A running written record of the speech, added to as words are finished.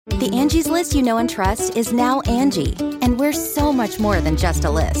The Angie's List you know and trust is now Angie, and we're so much more than just a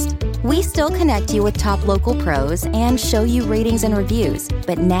list. We still connect you with top local pros and show you ratings and reviews,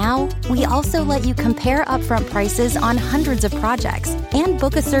 but now we also let you compare upfront prices on hundreds of projects and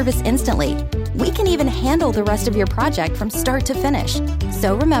book a service instantly. We can even handle the rest of your project from start to finish.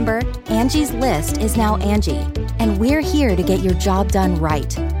 So remember, Angie's List is now Angie, and we're here to get your job done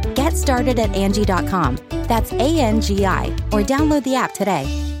right. Get started at Angie.com. That's ANGI, or download the app today.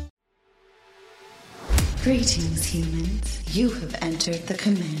 Greetings, humans. You have entered the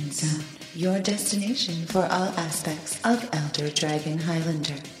Command Zone, your destination for all aspects of Elder Dragon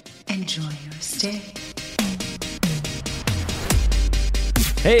Highlander. Enjoy your stay.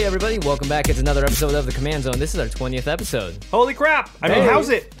 Hey everybody, welcome back. It's another episode of the Command Zone. This is our 20th episode. Holy crap! I mean, how's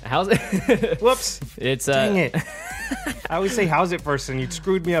it? How's it? Whoops. It's Dang it. I always say how's it first, and you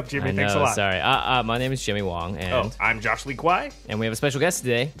screwed me up, Jimmy. I know, Thanks a lot. sorry. My name is Jimmy Wong, and I'm Josh Lee Kwai. And we have a special guest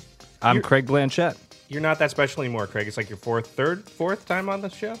today. I'm Craig Blanchette. You're not that special anymore, Craig. It's like your fourth time on the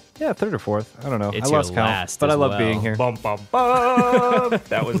show? Yeah, third or fourth. I don't know. It's I lost your count, last but as I love well. being here. Bum, bum, bum.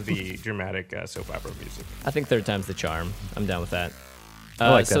 That was the dramatic soap opera music. I think third time's the charm. I'm down with that.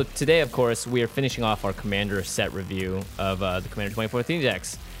 I like So that. today, of course, we are finishing off our Commander set review of the Commander 2014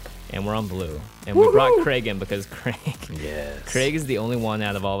 decks, and we're on blue. And we brought Craig in because Craig is the only one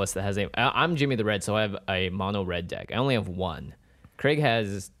out of all of us that has I'm Jimmy the Red, so I have a mono red deck. I only have one. Craig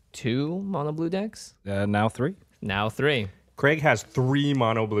has 2 mono blue decks. Now 3. Now 3. Craig has 3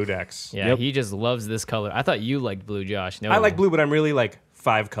 mono blue decks. Yeah, He just loves this color. I thought you liked blue, Josh. No, I like blue, but I'm really like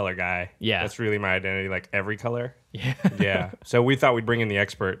 5 color guy. Yeah. That's really my identity, like every color. Yeah. Yeah. So we thought we'd bring in the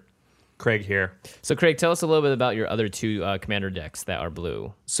expert, Craig, here. So, Craig, tell us a little bit about your other 2 Commander decks that are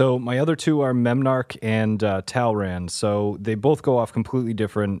blue. So my other 2 are Memnarch and Talrand. So they both go off completely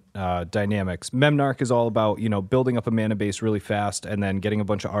different dynamics. Memnarch is all about, building up a mana base really fast and then getting a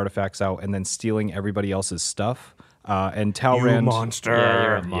bunch of artifacts out and then stealing everybody else's stuff. And Talrand, You monster. Yeah,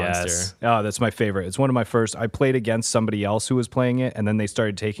 you're a monster. Yes. Oh, that's my favorite. It's one of my first. I played against somebody else who was playing it, and then they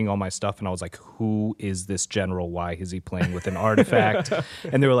started taking all my stuff, and I was like, who is this general? Why is he playing with an artifact?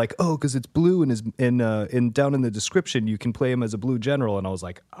 And they were like, oh, because it's blue, and is in down in the description, you can play him as a blue general. And I was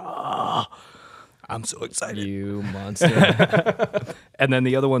like, I'm so excited. You monster. And then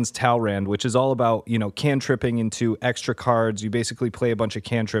the other one's Talrand, which is all about, cantripping into extra cards. You basically play a bunch of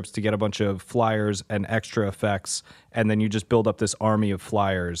cantrips to get a bunch of flyers and extra effects, and then you just build up this army of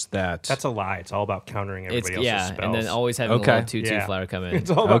flyers that... That's a lie. It's all about countering everybody else's spells. And then always having a little 2/2 flyer come in. It's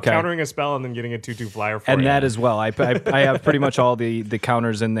all about countering a spell and then getting a 2/2 flyer for and you. that as well. I have pretty much all the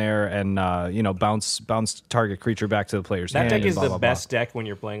counters in there, and bounce target creature back to the player's hand. That deck and is blah, the blah, best blah. deck when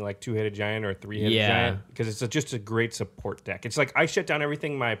you're playing like 2-headed giant or 3-headed Yeah. giant, because it's just a great support deck. It's like I shut down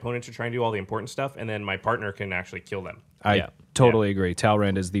everything my opponents are trying to do, all the important stuff, and then my partner can actually kill them. I totally agree.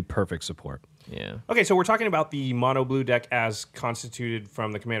 Talrand is the perfect support. Yeah. Okay, so we're talking about the mono blue deck as constituted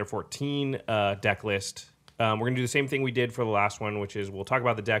from the Commander 14 deck list. We're going to do the same thing we did for the last one, which is we'll talk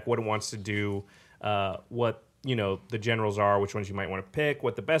about the deck, what it wants to do, what the generals are, which ones you might want to pick,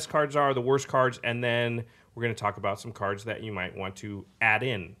 what the best cards are, the worst cards, and then we're going to talk about some cards that you might want to add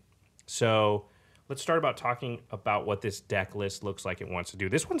in. So let's start about talking about what this deck list looks like it wants to do.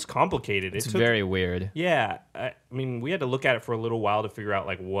 This one's complicated. It's very weird. Yeah, I mean, we had to look at it for a little while to figure out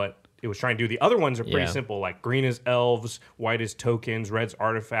like what it was trying to do. The other ones are pretty simple. Like green is elves, white is tokens, red's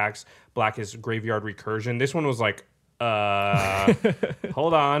artifacts, black is graveyard recursion. This one was like,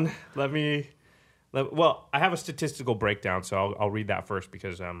 hold on, well, I have a statistical breakdown, so I'll read that first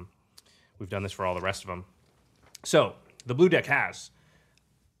because we've done this for all the rest of them. So the blue deck has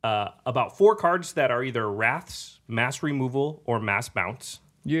about 4 cards that are either wraths, mass removal, or mass bounce.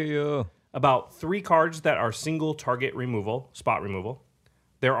 Yeah. About 3 cards that are single target removal, spot removal.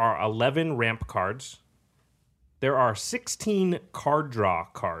 There are 11 ramp cards. There are 16 card draw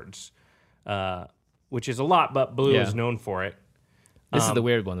cards, which is a lot, but blue is known for it. This is the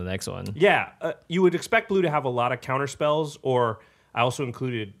weird one, the next one. Yeah, you would expect blue to have a lot of counter spells, or I also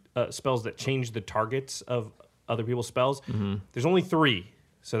included spells that change the targets of other people's spells. Mm-hmm. There's only 3,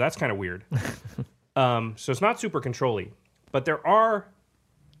 so that's kind of weird. So it's not super control-y. But there are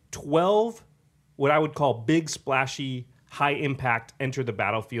 12 what I would call big, splashy, high-impact,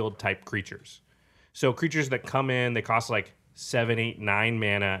 enter-the-battlefield type creatures. So creatures that come in, they cost like 7, 8, 9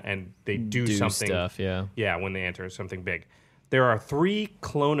 mana, and they do something. Stuff, yeah. Yeah, when they enter something big. There are 3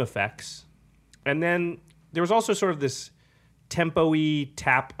 clone effects. And then there was also sort of this tempo-y,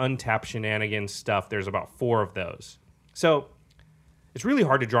 tap, untap shenanigans stuff. There's about 4 of those. So it's really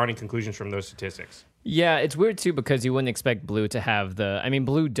hard to draw any conclusions from those statistics. Yeah, it's weird too because you wouldn't expect blue to have I mean,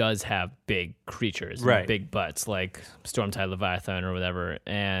 blue does have big creatures, Right? Big butts like Stormtide Leviathan or whatever.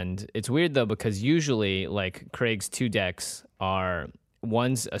 And it's weird though because usually like Craig's 2 decks are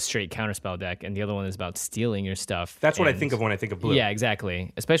one's a straight counterspell deck and the other one is about stealing your stuff. That's what I think of when I think of blue. Yeah,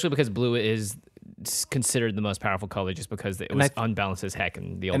 exactly. Especially because blue is considered the most powerful color just because it was unbalanced as heck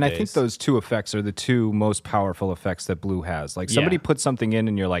in the old days. And I think those 2 effects are the 2 most powerful effects that blue has. Like somebody puts something in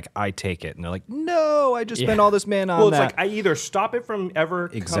and you're like, I take it. And they're like, no, I just spent all this mana on that. Well, it's like I either stop it from ever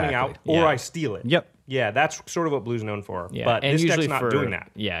coming out or I steal it. Yep. Yeah, that's sort of what blue's known for. Yeah. But and this usually deck's not doing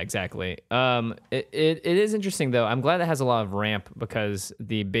that. Yeah, exactly. It is interesting though. I'm glad it has a lot of ramp because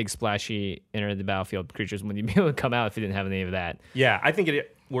the big splashy enter the battlefield creatures wouldn't be able to come out if it didn't have any of that. Yeah, I think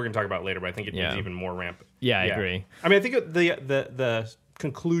we're going to talk about it later, but I think it needs even more ramp. Yeah, I agree. I mean, I think the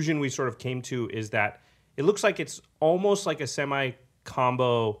conclusion we sort of came to is that it looks like it's almost like a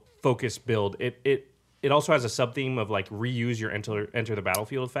semi-combo focus build. It also has a sub-theme of like reuse your enter the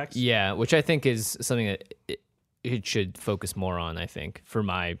battlefield effects. Yeah, which I think is something that it should focus more on, I think, for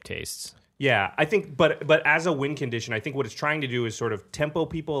my tastes. Yeah, I think, but as a win condition, I think what it's trying to do is sort of tempo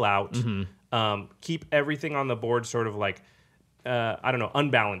people out, keep everything on the board sort of like, I don't know,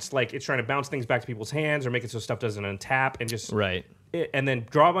 unbalanced. Like it's trying to bounce things back to people's hands or make it so stuff doesn't untap and just... Right. And then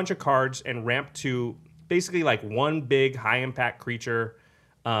draw a bunch of cards and ramp to basically like one big high-impact creature.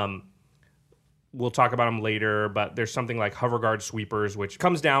 We'll talk about them later, but there's something like Hoverguard Sweepers, which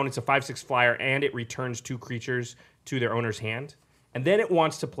comes down, it's a 5/6 flyer, and it returns 2 creatures to their owner's hand. And then it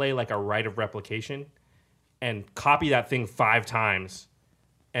wants to play like a Rite of Replication and copy that thing 5 times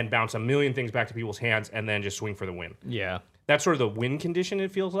and bounce a million things back to people's hands and then just swing for the win. Yeah. That's sort of the win condition,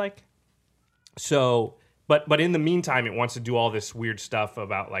 it feels like. So, but in the meantime, it wants to do all this weird stuff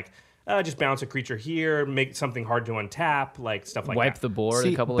about like, just bounce a creature here, make something hard to untap, like stuff like that. Wipe the board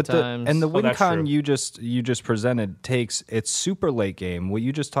a couple of times. And the win that's con true. you just presented it's super late game. What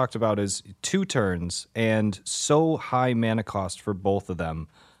you just talked about is 2 turns and so high mana cost for both of them.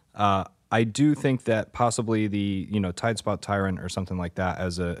 I do think that possibly the Tidespot Tyrant or something like that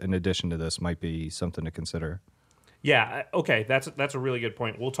as an addition to this might be something to consider. Yeah, okay, that's a really good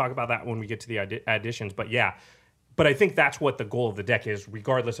point. We'll talk about that when we get to the additions, but yeah. But I think that's what the goal of the deck is,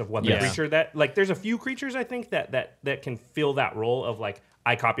 regardless of what the creature that... Like, there's a few creatures, I think, that can fill that role of, like,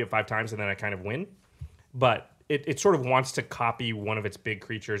 I copy it 5 times and then I kind of win. But it sort of wants to copy one of its big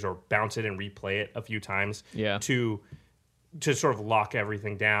creatures or bounce it and replay it a few times to sort of lock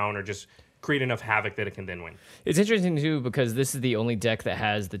everything down or just create enough havoc that it can then win. It's interesting, too, because this is the only deck that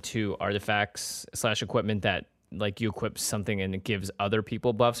has the 2 artifacts / equipment that like you equip something and it gives other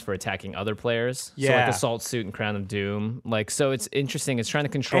people buffs for attacking other players. So like Assault Suit and Crown of Doom. Like, so it's interesting. It's trying to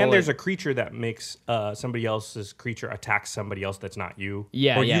control. And there's a creature that makes somebody else's creature attack somebody else that's not you.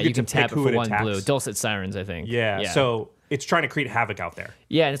 Yeah, or you can tap it for 1 attacks. blue. Dulcet Sirens, I think. Yeah, so it's trying to create havoc out there.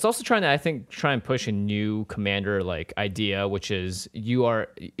 Yeah, and it's also trying to, I think, try and push a new commander like idea, which is you are,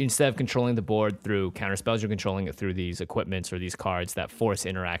 instead of controlling the board through counterspells, you're controlling it through these equipments or these cards that force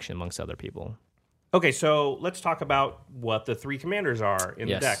interaction amongst other people. Okay, so let's talk about what the 3 commanders are in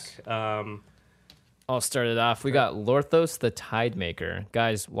the deck. I'll start it off. We got Lorthos the Tidemaker.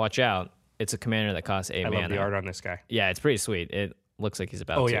 Guys, watch out. It's a commander that costs 8 mana. I love the art on this guy. Yeah, it's pretty sweet. It looks like he's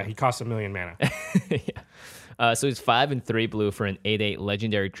about to. Oh, yeah, he costs 1 million mana. So he's 5 and 3 blue for an 8/8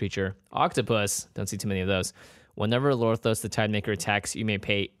 legendary creature. Octopus. Don't see too many of those. Whenever Lorthos the Tidemaker attacks, you may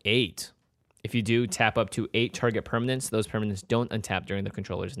pay 8. If you do, tap up to 8 target permanents. Those permanents don't untap during the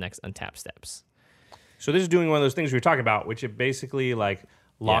controller's next untap steps. So this is doing one of those things we were talking about, which it basically like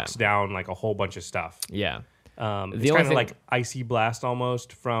locks down like a whole bunch of stuff. Yeah. It's kind of like Icy Blast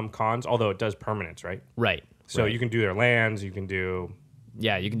almost from cons, although it does permanents, right? Right. So you can do their lands, you can do...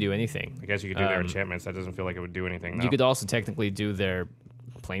 Yeah, you can do anything. I guess you could do their enchantments. That doesn't feel like it would do anything, though. You could also technically do their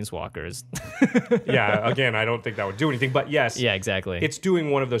planeswalkers. Yeah, again, I don't think that would do anything, but yes. Yeah, exactly. It's doing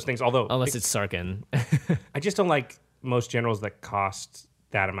one of those things, although... Unless it's Sarkhan. I just don't like most generals that cost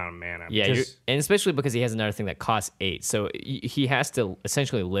that amount of mana. Yeah, and especially because he has another thing that costs 8. So he has to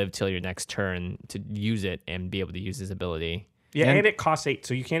essentially live till your next turn to use it and be able to use his ability. Yeah, and it costs 8,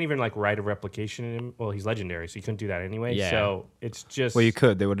 so you can't even like Rite of Replication in him. Well, he's legendary, so you couldn't do that anyway. Yeah. So it's just... Well, you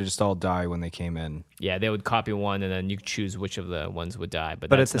could. They would have just all died when they came in. Yeah, they would copy one, and then you choose which of the ones would die,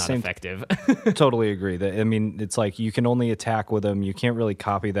 but at that's the not same effective. Totally agree. I mean, it's like you can only attack with them. You can't really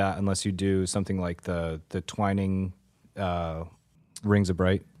copy that unless you do something like the Twining Rings of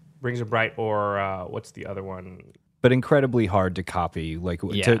Bright. Rings of Bright, or what's the other one? But incredibly hard to copy, like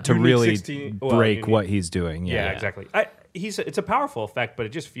to You need really 16 break what he's doing. Yeah, exactly. It's a powerful effect, but it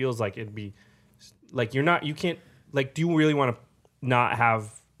just feels like it'd be like you can't, like, do you really want to not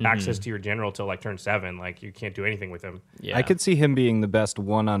have access to your general till like turn 7. Like you can't do anything with him. Yeah. I could see him being the best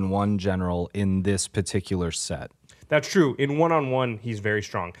one-on-one general in this particular set. That's true. In one-on-one, he's very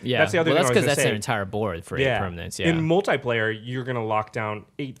strong. Yeah, that's the other thing I was because gonna that's say. an entire board for 8 permanents. Yeah, In multiplayer, you're going to lock down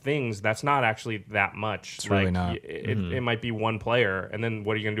 8 things. That's not actually that much. It's really not. It might be one player, and then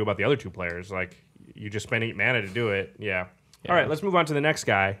what are you going to do about the other 2 players? Like, you just spend 8 mana to do it. Yeah. All right, let's move on to the next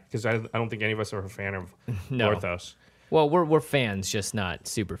guy, because I don't think any of us are a fan of Orthos. Well, we're fans, just not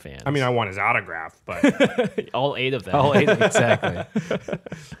super fans. I mean, I want his autograph, but... all 8 of them. Oh, exactly.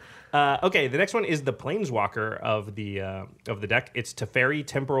 Okay, the next one is the Planeswalker of the deck. It's Teferi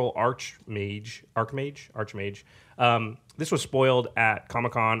Temporal Archmage. This was spoiled at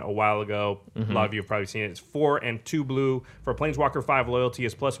Comic-Con a while ago. A lot of you have probably seen it. It's 4 and 2 blue. For a Planeswalker, 5 loyalty.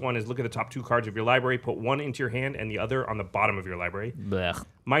 His +1 is look at the top 2 cards of your library, put 1 into your hand and the other on the bottom of your library. Blech.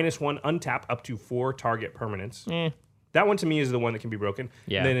 -1, untap up to 4 target permanents. That one to me is the one that can be broken.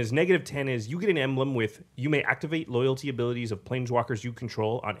 Yeah. And then his -10 is you get an emblem with you may activate loyalty abilities of Planeswalkers you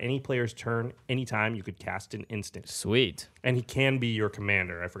control on any player's turn anytime you could cast an instant. Sweet. And he can be your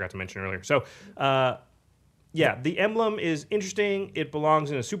commander. I forgot to mention earlier. So, yeah, the emblem is interesting. It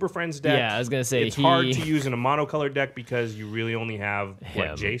belongs in a Super Friends deck. Yeah, I was gonna say it's hard to use in a monocolored deck because you really only have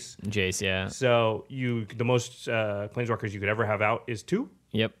Jace. Jace, yeah. So the most Planeswalkers you could ever have out is 2.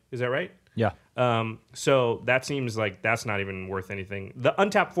 Yep. Is that right? Yeah. So that seems like that's not even worth anything. The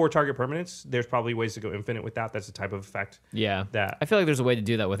untap 4 target permanents, there's probably ways to go infinite with that. That's the type of effect. Yeah. That I feel like there's a way to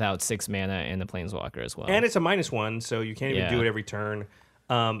do that without 6 mana and the Planeswalker as well. and it's a -1, so you can't even do it every turn.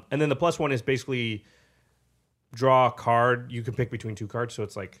 And then the +1 is basically draw a card. You can pick between 2 cards, so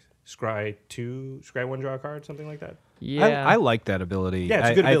it's like scry 1, draw a card, something like that. yeah. I like that ability. Yeah, it's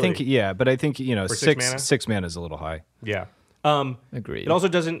a good I ability. think, but I think, For 6 mana? 6 mana is a little high. Yeah. Agreed. It also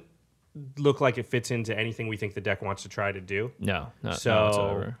doesn't look like it fits into anything we think the deck wants to try to do. No, not So,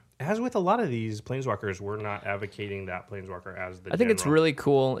 whatsoever. as with a lot of these Planeswalkers, we're not advocating that Planeswalker as the I think it's general. really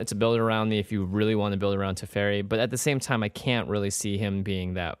cool. It's a build around me if you really want to build around Teferi, but at the same time, I can't really see him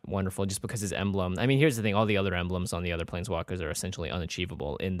being that wonderful just because his emblem. I mean, here's the thing: all the other emblems on the other Planeswalkers are essentially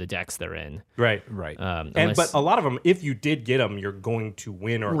unachievable in the decks they're in. Right. Unless- But a lot of them, if you did get them, you're going to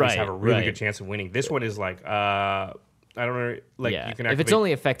win or at least Right, have a really right. good chance of winning. This one is like, I don't know, like yeah, you can if activate. it's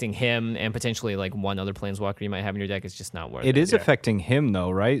only affecting him and potentially like one other Planeswalker you might have in your deck, it's just not worth it. It is affecting him, though,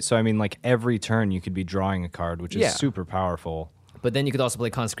 right? So, I mean, like, every turn you could be drawing a card, which is super powerful. But then you could also play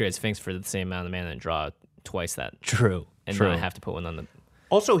Consecrated Sphinx for the same amount of mana and draw twice that. True. And True. not have to put one on the.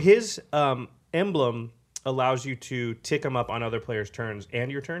 Also, his emblem allows you to tick him up on other players' turns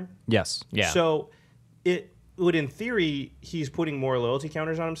and your turn. Yes. Yeah. So it would, in theory, he's putting more loyalty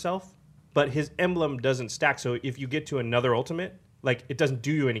counters on himself, but his emblem doesn't stack. So if you get to another ultimate, like it doesn't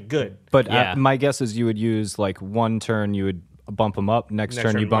do you any good. But Yeah. my guess is you would use, like, one turn you would bump him up, next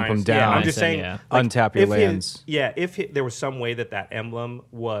turn you bump him minus- down. Yeah, I'm Minus just him, saying, yeah. Untap your if lands. if there was some way that emblem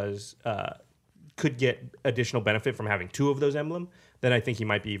was could get additional benefit from having 2 of those emblem, then I think he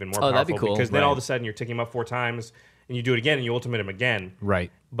might be even more Oh, powerful. that'd be cool. Because then Right. all of a sudden you're ticking him up 4 times, and you do it again, and you ultimate him again.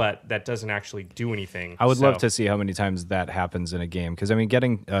 Right. But that doesn't actually do anything. I would love So- to see how many times that happens in a game. Because, I mean,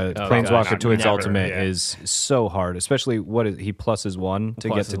 getting Planeswalker gosh, to its never, ultimate yeah. is so hard. Especially, he pluses 1 to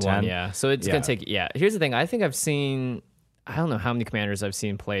Plus get to is 10. one, yeah. So it's going to take, Here's the thing. I think I've seen, I don't know how many commanders I've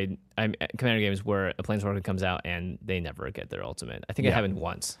seen played, commander games where a Planeswalker comes out and they never get their ultimate. I think it happened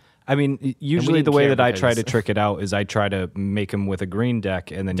once. I mean, usually didn't the way care that I try to because- trick it out is I try to make him with a green deck,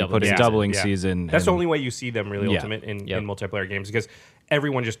 and then you Double put in season, doubling Yeah. season. That's the and- only way you see them really Yeah. ultimate in Yep. multiplayer games, because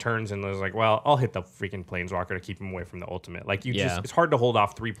everyone just turns and is like, well, I'll hit the freaking Planeswalker to keep him away from the ultimate. Like it's hard to hold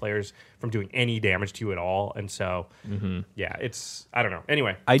off 3 players from doing any damage to you at all. And so, I don't know.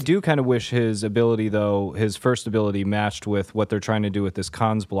 Anyway, I do kind of wish his ability, though, his first ability matched with what they're trying to do with this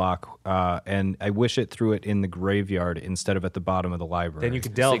cons block, and I wish it threw it in the graveyard instead of at the bottom of the library. then you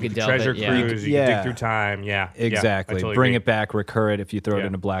could delve, you you could could delve treasure it, yeah. cruise, you could dig Yeah. through time. Yeah, Exactly. Yeah, I totally Bring agree. it back, recur it if you throw it Yeah.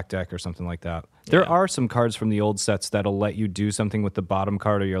 in a black deck or something like that. There are some cards from the old sets that'll let you do something with the bottom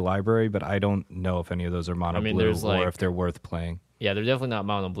card of your library, but I don't know if any of those are mono mean, blue there's, or like- if they're worth playing. Yeah, they're definitely not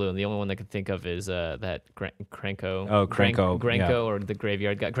mono blue. And the only one I can think of is that Krenko. Oh, Krenko, Grenko yeah. or the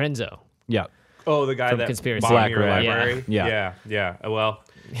graveyard guy. Grenzo. Yeah. Oh, the guy From that Conspiracy. bombed your Black Rat. library. Yeah. yeah. Well,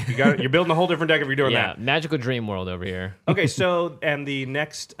 you're building a whole different deck if you're doing Yeah, that. Magical Dream World over here. Okay, so and the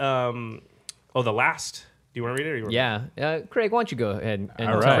next, the last. Do you want to read it? Or you want Yeah. Craig, why don't you go ahead and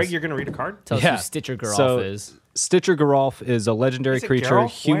All tell, right. Craig, you're going to read a card. tell us Yeah. who Stitcher Geralf So- is. Stitcher Geralf is a legendary Is it creature.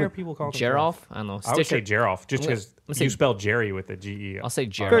 Geralf? Why are people calling him Geralf? I don't know. I would say Stitcher. Geralf, just I'm because gonna say- you spell Jerry with a G-E. I'll say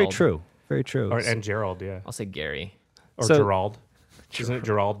Gerald. Very true. Very true. And Gerald, yeah. I'll say Gary. Or So- Gerald. Isn't it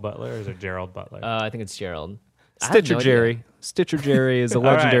Gerald Butler or is it Gerald Butler? I think it's Gerald. Stitcher no Jerry. idea. Stitcher Jerry is a All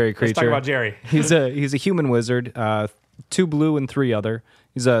right, legendary creature. Let's talk about Jerry. He's a human wizard, 2 blue and 3 other.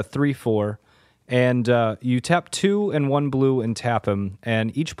 He's a 3/4. And you tap 2 and 1 blue and tap him,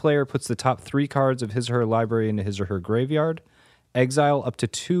 and each player puts the top 3 cards of his or her library into his or her graveyard. Exile up to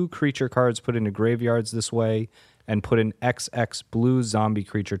 2 creature cards put into graveyards this way, and put an XX blue zombie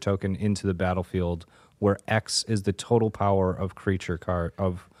creature token into the battlefield, where X is the total power of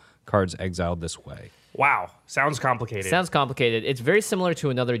cards exiled this way. Wow, sounds complicated. Sounds complicated. It's very similar to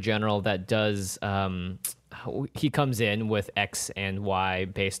another general that does. He comes in with X and Y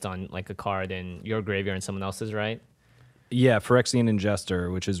based on like a card in your graveyard and someone else's, right? Yeah, Phyrexian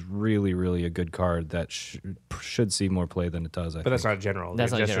Ingester, which is really, really a good card that should see more play than it does. But that's not a general.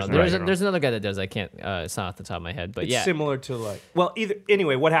 That's not general. There's another guy that does. I can't. It's not off the top of my head, but It's similar to like. Well,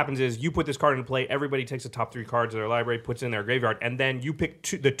 anyway, what happens is you put this card into play. Everybody takes the top 3 cards of their library, puts it in their graveyard, and then you pick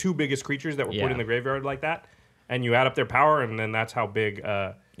the 2 biggest creatures that were put in the graveyard like that, and you add up their power, and then that's how big.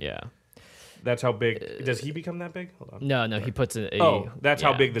 That's how big. Does he become that big? Hold on. No, he puts a. That's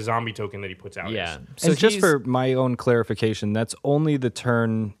how big the zombie token that he puts out Yeah. is. So and just for my own clarification, that's only the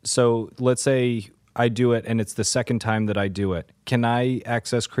turn. So let's say I do it, and it's the second time that I do it. Can I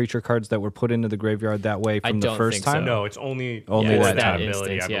access creature cards that were put into the graveyard that way from the first time? No, it's only that that instance,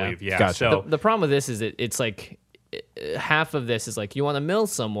 ability, I believe. Yeah. Gotcha. So The problem with this is it's like half of this is like you want to mill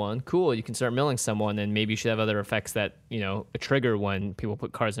someone, cool, you can start milling someone, and maybe you should have other effects that trigger when people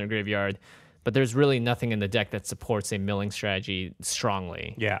put cards in their graveyard. But there's really nothing in the deck that supports a milling strategy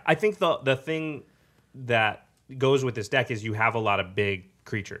strongly. yeah, I think the thing that goes with this deck is you have a lot of big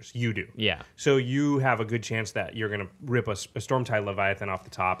creatures. You do. Yeah. So you have a good chance that you're going to rip a Stormtide Leviathan off the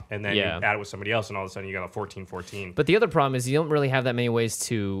top, and then you add it with somebody else, and all of a sudden you got a 14/14. But the other problem is you don't really have that many ways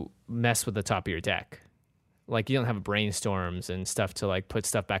to mess with the top of your deck. Like you don't have brainstorms and stuff to like put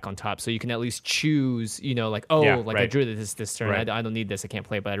stuff back on top, so you can at least choose. I drew this turn. Right. I don't need this. I can't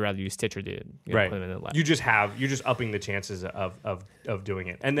play it, but I'd rather use Stitcher to Right. put them in the left. You're just upping the chances of doing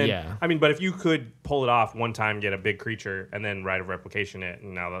it. And then, Yeah. I mean, but if you could pull it off one time, get a big creature, and then Rite of Replication it,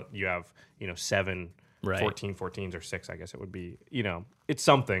 and now that you have, 7 Right. 14/14s or 6, I guess it would be, it's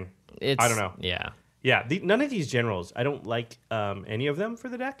something. I don't know. Yeah, Yeah, none of these generals, I don't like any of them for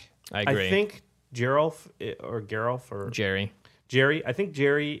the deck. I agree. I think Geralf or Jerry. I think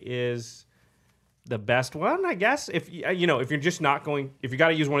Jerry is the best one, I guess. If if you're just not going, if you got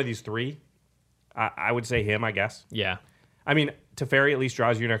to use one of these 3, I would say him, I guess. Yeah. I mean, Teferi at least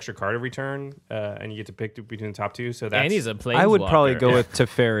draws you an extra card every turn, and you get to pick between the top 2. So that's And he's a planeswalker. I would probably go with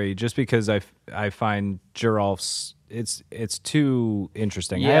Teferi just because I find Geralf's it's too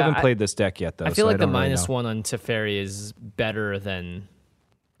interesting. I Yeah, haven't played this deck yet though. I feel so like the don't really know. -1 on Teferi is better than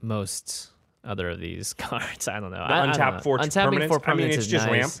most other of these cards. I don't know. the untap 4 Untapping permanents. 4 permanents I mean, it's is just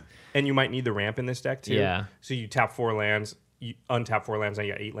nice. ramp, and you might need the ramp in this deck too. Yeah. So you tap 4 lands, you untap 4 lands, and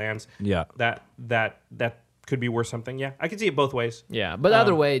you got 8 lands. Yeah. That could be worth something. Yeah, I could see it both ways. Yeah, but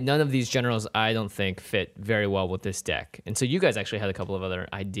either way, none of these generals I don't think fit very well with this deck. And so you guys actually had a couple of other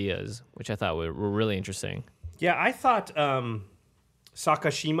ideas, which I thought were really interesting. Yeah, I thought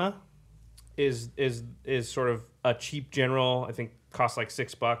Sakashima is sort of a cheap general. I think costs like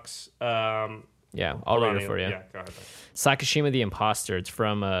 $6. Yeah, I'll read it for you. Yeah, go ahead. Sakashima the Imposter. It's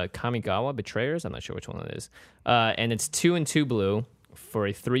from Kamigawa Betrayers. I'm not sure which one it is. And it's 2 and 2 blue for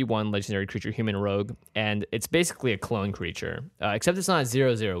a 3/1 legendary creature, human rogue. And it's basically a clone creature, except it's not a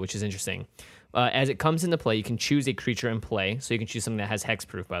 0/0, which is interesting. As it comes into play, you can choose a creature in play. So you can choose something that has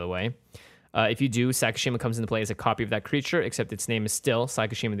hexproof, by the way. If you do, Sakashima comes into play as a copy of that creature, except its name is still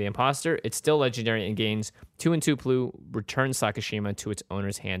Sakashima the Imposter. It's still legendary and gains 2 and 2 blue. Returns Sakashima to its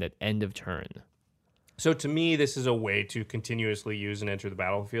owner's hand at end of turn. So to me, this is a way to continuously use an enter the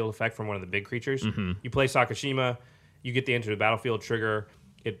battlefield effect from one of the big creatures. Mm-hmm. You play Sakashima, you get the enter the battlefield trigger.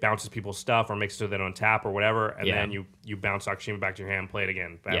 It bounces people's stuff or makes it so they don't tap or whatever, and then you bounce Sakashima back to your hand, play it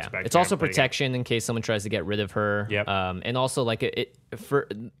again. Bounce back to It's your also hand, play it again. protection in case someone tries to get rid of her. Yep. And also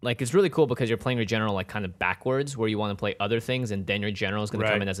it's really cool because you're playing your general like kind of backwards, where you want to play other things, and then your general is going to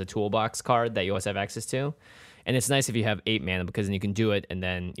come Right. in as a toolbox card that you always have access to. And it's nice if you have 8 mana because then you can do it and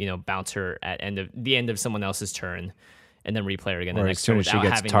then bounce her at the end of someone else's turn, and then replay her again the Or next as soon turn as she without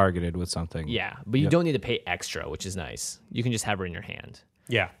gets having. targeted with something. Yeah, but you don't need to pay extra, which is nice. You can just have her in your hand.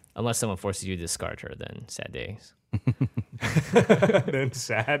 Yeah. Unless someone forces you to discard her, then sad days. Then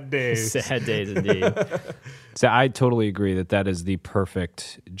sad days. Sad days indeed. So I totally agree that is the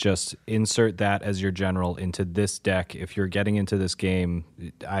perfect, just insert that as your general into this deck. If you're getting into this game,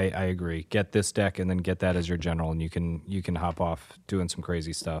 I agree. Get this deck and then get that as your general, and you can hop off doing some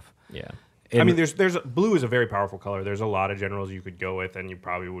crazy stuff. Yeah. I mean, there's blue is a very powerful color. There's a lot of generals you could go with, and you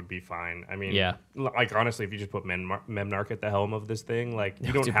probably would be fine. I mean, like honestly, if you just put Memnarch at the helm of this thing, like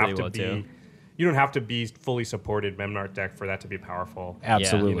you don't have to be. You don't have to be fully supported Memnarch deck for that to be powerful.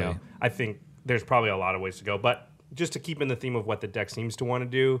 Absolutely. You know, I think there's probably a lot of ways to go, but just to keep in the theme of what the deck seems to want to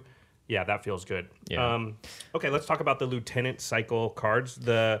do, yeah, that feels good. Yeah. Okay, let's talk about the Lieutenant cycle cards.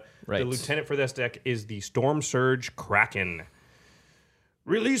 The Lieutenant for this deck is the Storm Surge Kraken.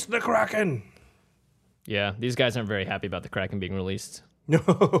 Release the Kraken! Yeah, these guys aren't very happy about the Kraken being released. No,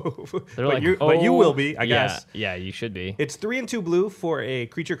 They're like, but you will be, I guess. Yeah, you should be. It's 3 and 2 blue for a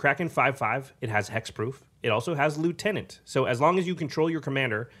creature Kraken 5/5. It has hexproof. It also has Lieutenant. So as long as you control your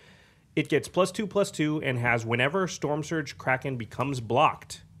commander, it gets +2/+2 and has whenever Storm Surge Kraken becomes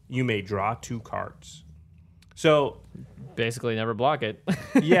blocked, you may draw 2 cards. So basically never block it.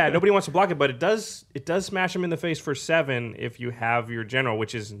 yeah, nobody wants to block it, but it does smash them in the face for 7 if you have your general,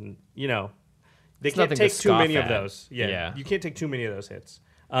 which is, you know, they can't take too many of those. Yeah, you can't take too many of those hits.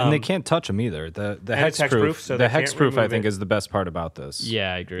 And they can't touch them either. The hexproof, so the hexproof, I think, is the best part about this.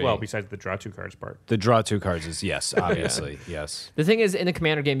 Yeah, I agree. Well, besides the draw 2 cards part. The draw 2 cards is, yes, obviously, yes. The thing is, in a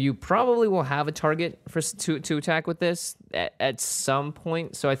commander game, you probably will have a target to attack with this at some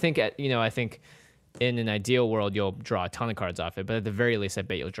point. So I think, I think in an ideal world, you'll draw a ton of cards off it. But at the very least, I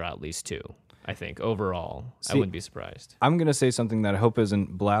bet you'll draw at least 2. I think overall, I wouldn't be surprised. I'm going to say something that I hope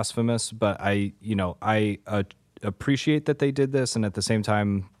isn't blasphemous, but I appreciate that they did this, and at the same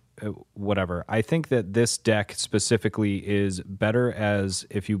time, whatever. I think that this deck specifically is better as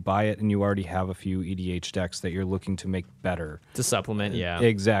if you buy it and you already have a few EDH decks that you're looking to make better. To supplement, yeah.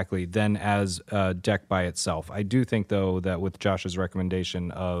 Exactly, than as a deck by itself. I do think, though, that with Josh's recommendation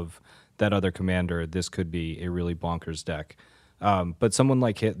of that other commander, this could be a really bonkers deck. But someone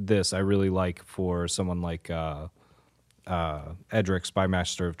like this, I really like for someone like Edric,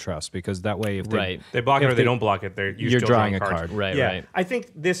 Spymaster of Trust, because that way if they block it or they don't block it, you're still drawing a cards. card. Right. I think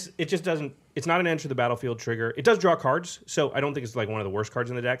it just doesn't. It's not an enter the battlefield trigger. It does draw cards, so I don't think it's like one of the worst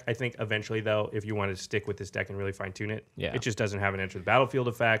cards in the deck. I think eventually, though, if you wanted to stick with this deck and really fine tune it, it just doesn't have an enter the battlefield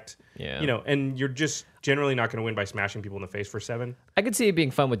effect. Yeah. And you're just generally not going to win by smashing people in the face for 7. I could see it being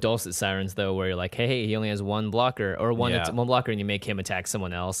fun with Dulcet Sirens, though, where you're like, hey, he only has one blocker, or one blocker, and you make him attack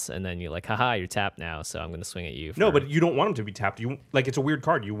someone else, and then you're like, haha, you're tapped now, so I'm going to swing at you. No, but you don't want him to be tapped. It's a weird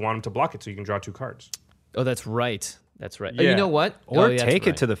card. You want him to block it so you can draw 2 cards. Oh, that's right. That's right. Yeah. Oh, you know what? Or take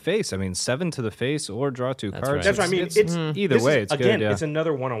it to the face. I mean, 7 to the face or draw 2 cards. right. That's what I mean. It's either way. It's again, good. Yeah. it's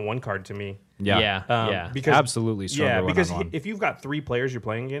another one-on-one card to me. Yeah. Because absolutely stronger. Yeah, because one-on-one. if you've got 3 players you're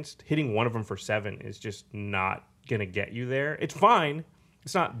playing against, hitting one of them for 7 is just not gonna get you there. It's fine.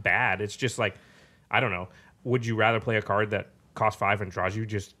 It's not bad. It's just like, I don't know. Would you rather play a card that costs 5 and draws you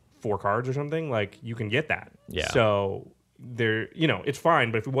just 4 cards or something? Like, you can get that. Yeah. So it's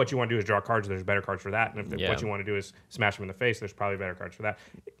fine, but if what you want to do is draw cards, there's better cards for that. And if what you want to do is smash them in the face, there's probably better cards for that.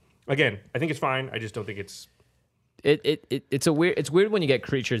 Again, I think it's fine. I just don't think it's... It's weird when you get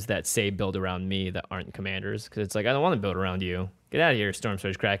creatures that say build around me that aren't commanders, because it's like, I don't want to build around you. Get out of here, Storm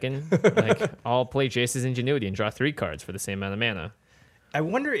Surge Kraken. Like, I'll play Jace's Ingenuity and draw 3 cards for the same amount of mana. I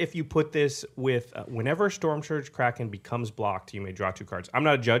wonder if you put this with whenever Storm Surge Kraken becomes blocked, you may draw 2 cards. I'm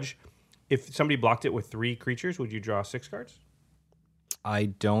not a judge. If somebody blocked it with 3 creatures, would you draw 6 cards? I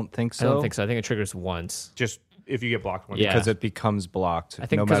don't think so. I don't think so. I think it triggers once. Just if you get blocked once. Yeah. Because it becomes blocked. I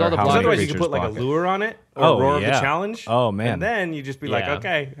think no 'cause matter all the how blockers- many Otherwise, you could creatures put like a block it. lure on it or Roar of the yeah. Challenge. Oh, man. And then you just be like, Yeah.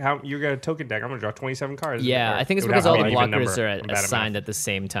 okay, you got a token deck. I'm going to draw 27 cards. Yeah, Or I think it's it would because have all to the be an even blockers number. are I'm bad at assigned math. at the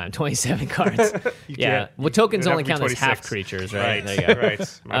same time. 27 cards. Yeah. can't- Well, tokens it would only have to be count as half 26. creatures, right? Right. There you go.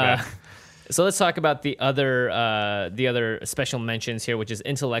 Right. My bad. So let's talk about the other special mentions here, which is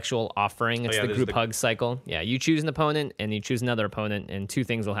Intellectual Offering. It's yeah, the this is group the- hug cycle. Yeah, you choose an opponent and you choose another opponent, and 2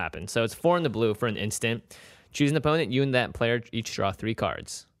 things will happen. So it's 4 in the blue for an instant. Choose an opponent. You and that player each draw 3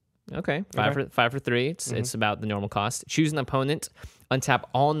 cards. Okay, five for 3. It's about the normal cost. Choose an opponent. Untap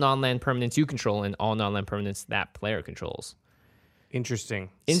all non-land permanents you control and all non-land permanents that player controls. Interesting.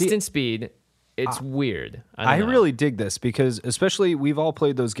 Instant speed. It's weird. I don't know. really dig this because, especially, we've all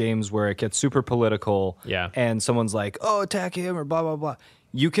played those games where it gets super political. Yeah. And someone's like, "Oh, attack him," or blah blah blah.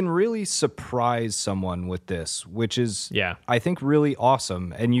 You can really surprise someone with this, which is, I think, really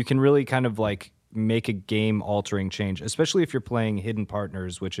awesome. And you can really kind of like make a game-altering change, especially if you're playing Hidden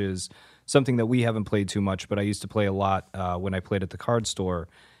Partners, which is something that we haven't played too much, but I used to play a lot when I played at the card store.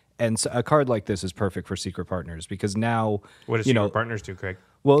 And so a card like this is perfect for Secret Partners because now, What does Secret Partners do, Craig?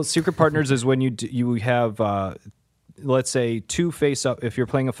 Well, Secret Partners is when you have, let's say, 2 face-up. If you're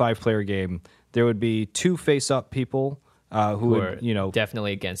playing a 5-player game, there would be 2 face-up people who would,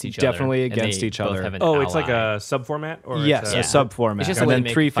 definitely against each definitely other. against each other. It's like a sub format, or yes, a sub format. It's just a And way then to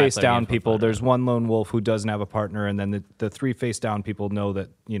make 3 face five-player down games more people. fun. There's one lone wolf who doesn't have a partner, and then the 3 face down people know that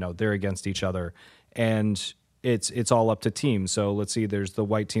they're against each other, and it's all up to teams. So let's see, there's the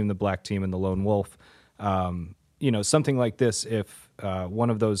white team, the black team, and the lone wolf. Something like this, if one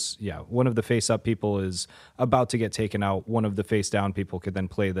of the face-up people is about to get taken out, one of the face-down people could then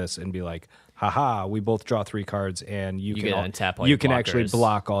play this and be like, haha, we both draw 3 cards, and you can untap all you your can actually blockers.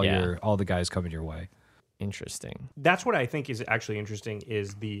 block all the guys coming your way. Interesting. That's what I think is actually interesting,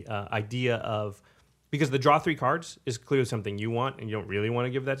 is the idea of, because the draw 3 cards is clearly something you want, and you don't really want to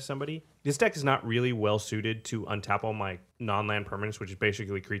give that to somebody. This deck is not really well suited to untap all my non-land permanents, which is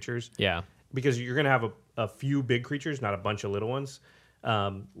basically creatures. Yeah. Because you're going to have a few big creatures, not a bunch of little ones,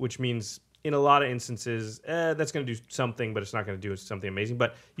 which means in a lot of instances, that's going to do something, but it's not going to do something amazing.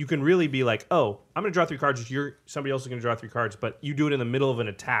 But you can really be like, oh, I'm going to draw 3 cards. Somebody else is going to draw 3 cards, but you do it in the middle of an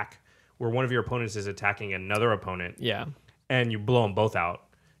attack where one of your opponents is attacking another opponent. Yeah. And you blow them both out.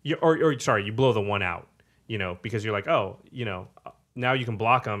 You blow the one out, because you're like, oh, now you can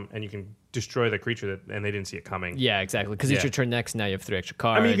block them and you can destroy the creature and they didn't see it coming. Yeah, exactly. Because it's your turn next. Now you have 3 extra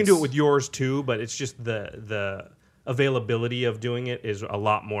cards. I mean, you can do it with yours too, but it's just the availability of doing it is a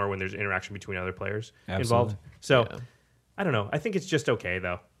lot more when there's interaction between other players involved. So I don't know. I think it's just okay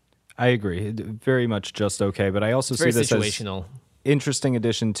though. I agree. Very much just okay, but I also see this situational. as interesting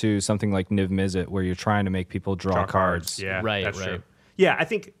addition to something like Niv Mizzet, where you're trying to make people draw cards. Yeah, right, that's right. true. Yeah, I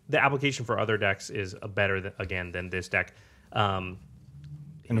think the application for other decks is better than this deck.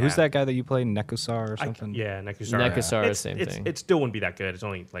 And who's that guy that you play, Nekusar or something? Nekusar. Nekusar, same thing. It still wouldn't be that good. It's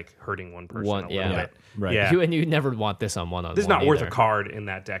only like hurting one person a little bit. Right. Yeah. And you never want this on one-on-one. This is not worth a either. card in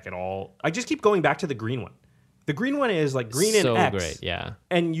that deck at all. I just keep going back to the green one. The green one is like green and So X. great, yeah.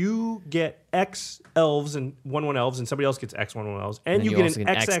 And you get X elves and 1/1 elves, and somebody else gets X 1/1 elves, and you also get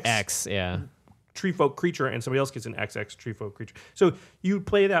an XX XX, yeah. tree folk creature, and somebody else gets an XX tree folk creature. So you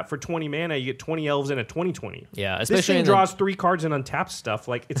play that for 20 mana, you get 20 elves and a 20/20. Yeah, this especially thing draws 3 cards and untaps stuff.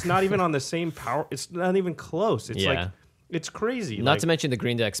 Like, it's not even on the same power. It's not even close. It's like, it's crazy. Not to mention the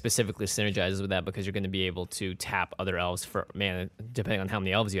green deck specifically synergizes with that because you're going to be able to tap other elves for mana, depending on how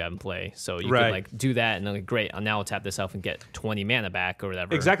many elves you have in play. So you can like do that and then like, great, now I'll tap this elf and get 20 mana back or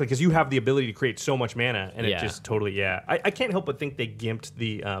whatever. Exactly, because you have the ability to create so much mana, and it just totally, I can't help but think they gimped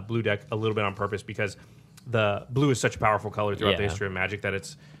the blue deck a little bit on purpose, because the blue is such a powerful color throughout the history of Magic that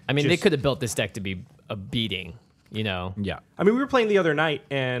it's... I mean, they could have built this deck to be a beating, Yeah. I mean, we were playing the other night,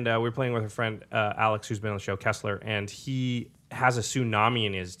 and we were playing with a friend, Alex, who's been on the show, Kessler, and he has a tsunami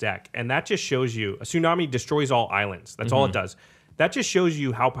in his deck. And that just shows you, a tsunami destroys all islands. That's all it does. That just shows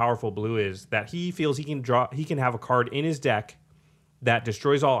you how powerful blue is, that he feels he can have a card in his deck that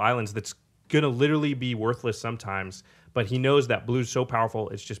destroys all islands that's going to literally be worthless sometimes. But he knows that blue's so powerful,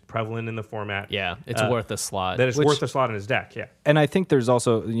 it's just prevalent in the format. Yeah, it's worth a slot. That it's worth a slot in his deck, yeah. And I think there's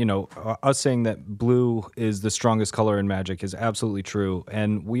also, us saying that blue is the strongest color in Magic is absolutely true.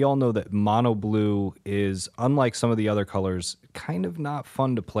 And we all know that mono blue is, unlike some of the other colors, kind of not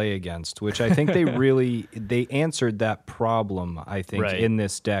fun to play against, which I think they answered that problem, I think, in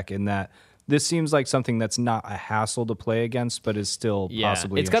this deck, in that this seems like something that's not a hassle to play against, but is still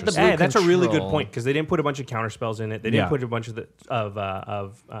possibly it's got the interesting. blue Hey, that's a really good control. point, because they didn't put a bunch of counter spells in it. They didn't put a bunch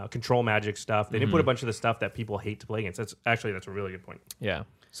of control magic stuff. They didn't put a bunch of the stuff that people hate to play against. That's a really good point. Yeah.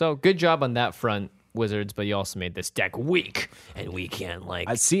 So good job on that front, Wizards, but you also made this deck weak, and we can't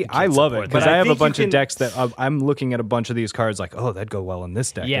I love it, because But I I have a think bunch you of decks that I'm looking at a bunch of these cards like, oh, that'd go well in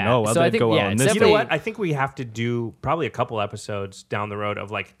this deck. Yeah, And, oh, well, so I that'd think- go well yeah, in it's this You deck. know what? I think we have to do probably a couple episodes down the road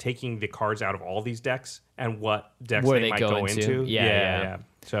of like taking the cards out of all these decks and what decks Where they they might go go into. into. Yeah.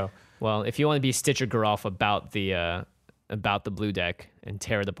 So Well, if you want to be Stitcher Garolf about the blue deck and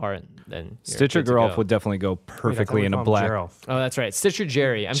tear it apart, then you're Stitcher good to Garolf go. would definitely go perfectly in a black. Oh, that's right. Stitcher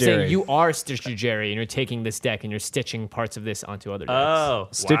Jerry. I'm Jerry. saying you are Stitcher Jerry, and you're taking this deck and you're stitching parts of this onto other decks. Oh,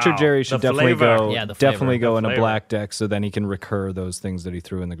 Stitcher wow. Jerry should The definitely flavor. go. Yeah, the definitely flavor. go The in a flavor. black deck, so then he can recur those things that he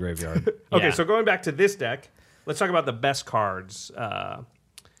threw in the graveyard. Okay, Yeah. so going back to this deck, let's talk about the best cards.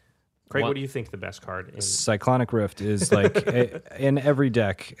 Craig, what do you think the best card is? Cyclonic Rift is like in every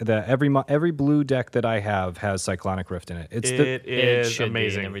deck. Every blue deck that I have has Cyclonic Rift in it. It It is should be in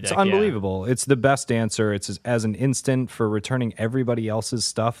amazing. every It's deck, unbelievable. It's the best answer. It's as an instant for returning everybody else's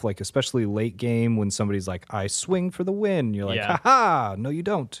stuff, like especially late game when somebody's like, I swing for the win. You're like, Yeah. haha, no, you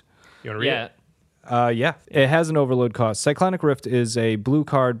don't. You want to read Yeah. it? Yeah, it has an overload cost. Cyclonic Rift is a blue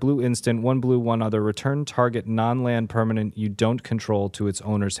card, blue instant, one blue, one other. Return target non-land permanent you don't control to its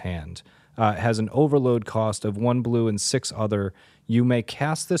owner's hand. It has an overload cost of 1 blue and 6 other. You may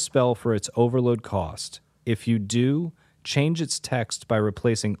cast the spell for its overload cost. If you do, change its text by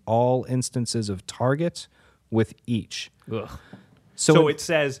replacing all instances of target with each. Ugh. So it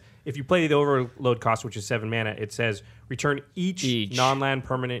says, if you play the overload cost, which is 7 mana, it says return each non-land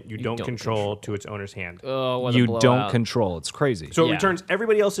permanent you don't control to its owner's hand. Oh, what a you blowout. don't control. It's crazy. So it returns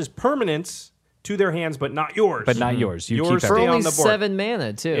everybody else's permanents to their hands, but not yours. But not yours. You yours keep for stay only on the board. 7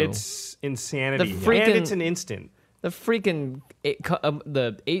 mana too. It's insanity. The freaking- and it's an instant. The freaking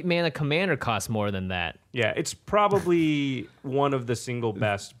the 8 mana commander costs more than that. Yeah, it's probably one of the single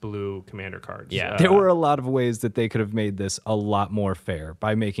best blue commander cards. Yeah. There were a lot of ways that they could have made this a lot more fair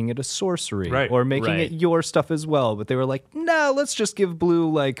by making it a sorcery or making it your stuff as well. But they were like, no, let's just give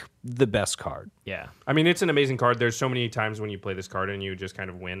blue like the best card. Yeah. I mean, it's an amazing card. There's so many times when you play this card and you just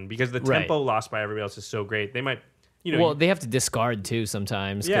kind of win because the tempo lost by everybody else is so great. They might, they have to discard too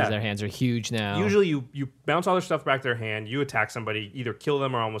sometimes because their hands are huge now. Usually you bounce all their stuff back to their hand, you attack somebody, either kill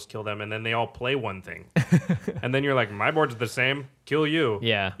them or almost kill them, and then they all play one thing. And then you're like, my board's the same, kill you.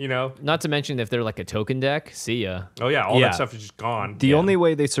 Yeah. You know? Not to mention if they're like a token deck, see ya. Oh yeah, all that stuff is just gone. The only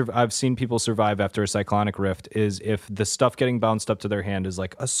way I've seen people survive after a Cyclonic Rift is if the stuff getting bounced up to their hand is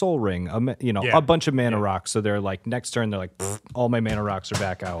like a Soul Ring, a bunch of mana rocks. So they're like, next turn, they're like, all my mana rocks are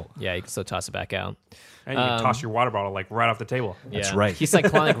back out. Yeah, you can still toss it back out. And you can toss your water bottle like right off the table. That's right. He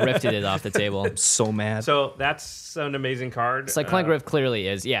Cyclonic Rifted it off the table. So mad. So that's an amazing card. Cyclonic Rift clearly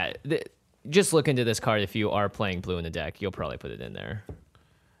is. Yeah. Just look into this card if you are playing blue in the deck. You'll probably put it in there.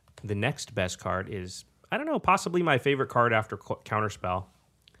 The next best card is, I don't know, possibly my favorite card after Counterspell.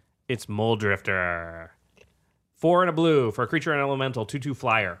 It's Mulldrifter. 4 and a blue for a creature and elemental, 2/2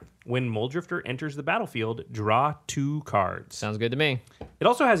 flyer. When Mulldrifter enters the battlefield, draw 2 cards. Sounds good to me. It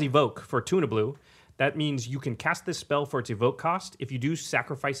also has Evoke for 2 and a blue. That means you can cast this spell for its evoke cost. If you do,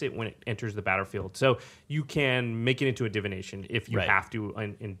 sacrifice it when it enters the battlefield. So you can make it into a divination if you have to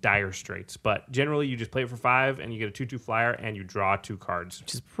in dire straits. But generally, you just play it for 5, and you get a 2/2 flyer, and you draw 2 cards.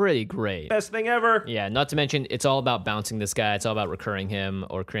 Which is pretty great. Best thing ever. Yeah, not to mention, it's all about bouncing this guy. It's all about recurring him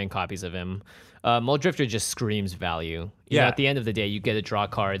or creating copies of him. Mulldrifter just screams value. You know, at the end of the day, you get to draw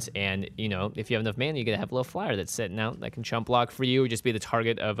cards, and if you have enough mana, you get to have a little flyer that's sitting out that can chump block for you or just be the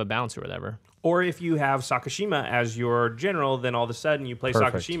target of a bounce or whatever. Or if you have Sakashima as your general, then all of a sudden you play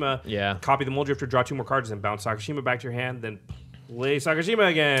Sakashima, copy the Mulldrifter, draw 2 more cards, then bounce Sakashima back to your hand, then play Sakashima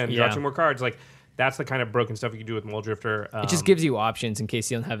again, draw 2 more cards. Like, that's the kind of broken stuff you can do with Mulldrifter. It just gives you options in case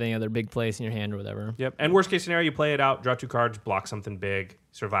you don't have any other big plays in your hand or whatever. Yep. And worst case scenario, you play it out, draw 2 cards, block something big,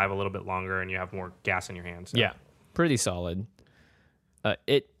 survive a little bit longer, and you have more gas in your hands. So. Yeah, pretty solid.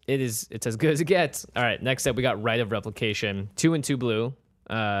 It's as good as it gets. All right, next up we got Rite of Replication, 2 and 2 blue,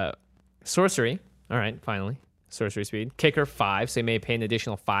 sorcery. All right, finally, sorcery speed. Kicker 5, so you may pay an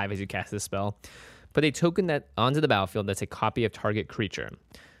additional 5 as you cast this spell. Put a token that onto the battlefield that's a copy of target creature.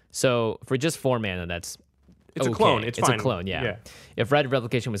 So for just 4 mana, it's a clone. It's fine. A clone, yeah. If Rite of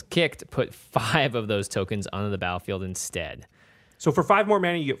Replication was kicked, put 5 of those tokens onto the battlefield instead. So for 5 more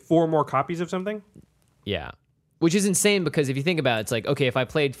mana, you get 4 more copies of something? Yeah. Which is insane because if you think about it, it's like, okay, if I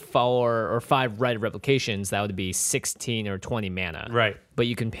played 4 or 5 Rite of Replications, that would be 16 or 20 mana. Right. But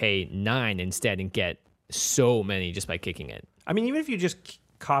you can pay 9 instead and get so many just by kicking it. I mean, even if you just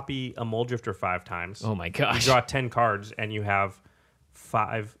copy a Mulldrifter 5 times. Oh my gosh. You draw 10 cards and you have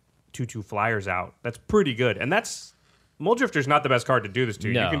 5 2/2 flyers out. That's pretty good. And Mulldrifter's not the best card to do this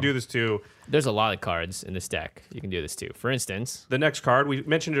to. No. You can do this to... There's a lot of cards in this deck you can do this to. For instance... The next card, we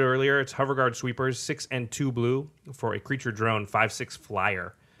mentioned it earlier, it's Hoverguard Sweepers, 6 and 2 blue for a creature drone, 5/6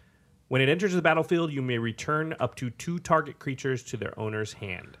 flyer. When it enters the battlefield, you may return up to 2 target creatures to their owner's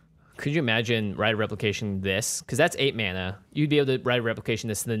hand. Could you imagine Rite of Replication this? Because that's 8 mana. You'd be able to Rite of Replication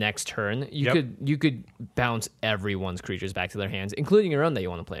this the next turn. You could bounce everyone's creatures back to their hands, including your own that you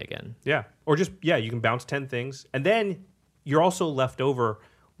want to play again. Yeah. Or just, you can bounce 10 things. And then you're also left over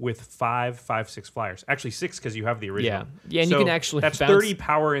with 5/6 flyers. Actually 6 because you have the original. Yeah, and so you can actually that's bounce... 30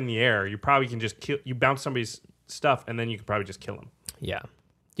 power in the air. You probably can just you bounce somebody's stuff, and then you can probably just kill them. Yeah.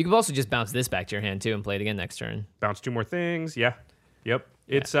 You could also just bounce this back to your hand, too, and play it again next turn. Bounce 2 more things. Yeah. Yep.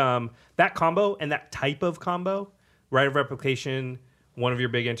 It's that combo and that type of combo, Rite of Replication, one of your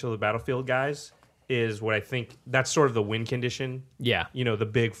big Enter the Battlefield guys, is what I think that's sort of the win condition. Yeah. The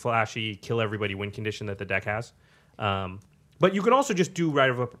big, flashy, kill everybody win condition that the deck has. But you can also just do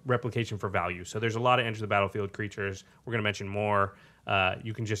Rite of Replication for value. So there's a lot of Enter the Battlefield creatures. We're going to mention more.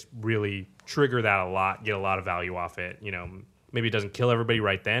 You can just really trigger that a lot, get a lot of value off it. Maybe it doesn't kill everybody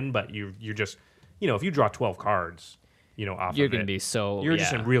right then, but you're just, if you draw 12 cards, off you're of going it, to be so... You're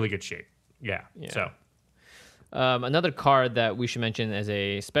just in really good shape. Yeah. So... another card that we should mention as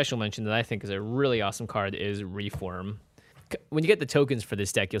a special mention that I think is a really awesome card is Reform. when you get the tokens for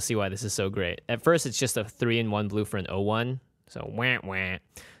this deck, you'll see why this is so great. At first, it's just a 3-in-1 blue for an 0/1. So, wah.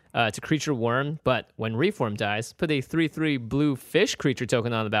 It's a creature worm, but when Reform dies, put a 3/3 blue fish creature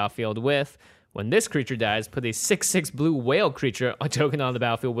token on the battlefield with. When this creature dies, put a 6/6 blue whale creature token on the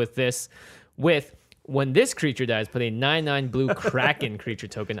battlefield with this. When this creature dies, put a 9/9 blue kraken creature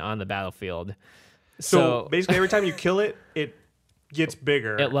token on the battlefield. So basically, every time you kill it, it gets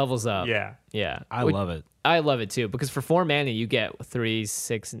bigger. It levels up. Yeah. I love it. I love it too, because for 4 mana, you get 3,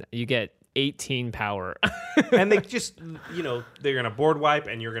 6, you get 18 power. And they just, they're going to board wipe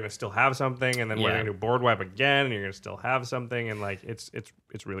and you're going to still have something. And then we're going to do board wipe again and you're going to still have something. And like, it's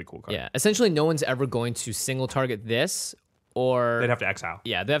really cool card. Yeah. Essentially, no one's ever going to single target this or. They'd have to exile.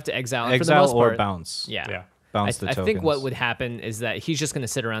 Yeah. They have to exile. And Exile for the most part, or bounce. Yeah. Bounce the I tokens. think what would happen is that he's just going to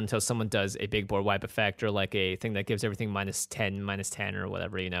sit around until someone does a big board wipe effect or like a thing that gives everything -10 or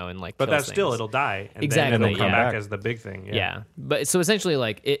whatever, and like. But kills that's still, things. it'll die. And Exactly, then it'll come yeah. back as the big thing. Yeah. But so essentially,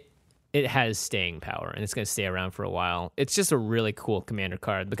 like it has staying power and it's going to stay around for a while. It's just a really cool commander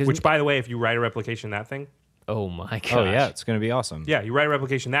card because. Which, by the way, if you write a replication that thing. Oh my gosh. Oh yeah, it's going to be awesome. Yeah, you write a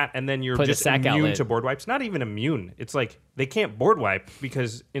replication that, and then you're Put a just sack immune outlet. to board wipes. Not even immune. It's like they can't board wipe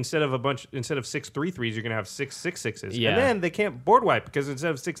because instead of 6 3/3s, you're gonna have 6 6/6s. Yeah. And then they can't board wipe because instead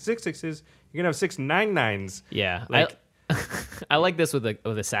of 6 6/6s, you're gonna have 6 9/9s. Yeah. Like- I like this with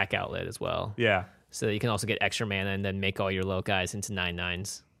a sack outlet as well. Yeah. So that you can also get extra mana and then make all your low guys into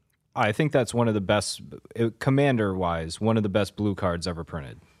 9/9s. I think that's one of the best, commander-wise, one of the best blue cards ever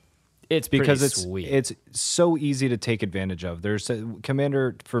printed. It's Because pretty sweet. it's so easy to take advantage of.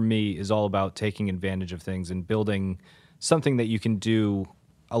 Commander for me is all about taking advantage of things and building something that you can do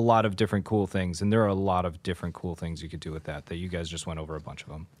a lot of different cool things. And there are a lot of different cool things you could do with that you guys just went over a bunch of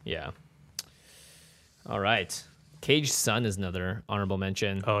them. Yeah. All right. Caged Sun is another honorable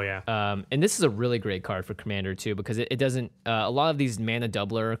mention. Oh, yeah. And this is a really great card for Commander, too, because it doesn't... a lot of these mana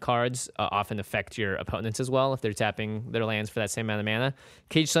doubler cards often affect your opponents as well if they're tapping their lands for that same amount of mana.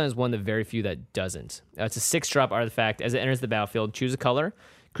 Caged Sun is one of the very few that doesn't. It's a 6-drop artifact. As it enters the battlefield, choose a color.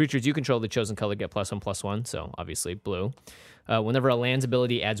 Creatures you control the chosen color get +1/+1, so obviously blue. Whenever a land's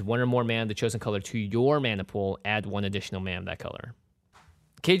ability adds 1 or more mana of the chosen color to your mana pool, add 1 additional mana of that color.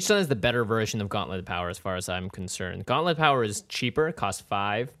 Caged Sun is the better version of Gauntlet of Power as far as I'm concerned. Gauntlet of Power is cheaper, costs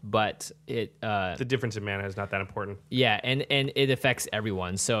 5, but it... the difference in mana is not that important. Yeah, and it affects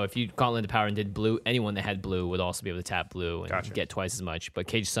everyone. So if you Gauntlet of Power and did blue, anyone that had blue would also be able to tap blue and get twice as much. But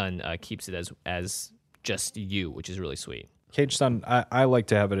Caged Sun keeps it as just you, which is really sweet. Caged Sun, I like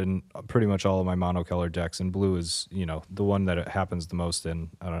to have it in pretty much all of my monocolor decks, and blue is, the one that it happens the most in.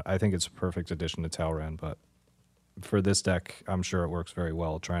 I think it's a perfect addition to Talran, but... for this deck, I'm sure it works very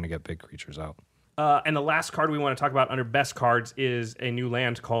well trying to get big creatures out. And the last card we want to talk about under best cards is a new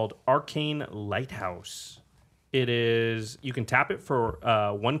land called Arcane Lighthouse. It is, you can tap it for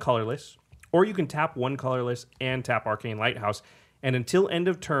 1 colorless, or you can tap 1 colorless and tap Arcane Lighthouse. And until end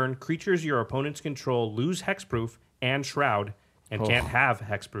of turn, creatures your opponents control lose hexproof and shroud and can't have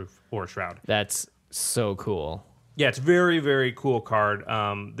hexproof or shroud. That's so cool. Yeah, it's very, very cool card.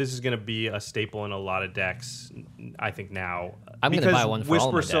 This is going to be a staple in a lot of decks, I think, now. I'm going to buy one for all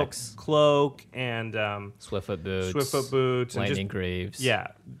of my Whisper Silk decks. Cloak and Swiftfoot Boots. Swiftfoot Boots. And Lightning Greaves. Yeah.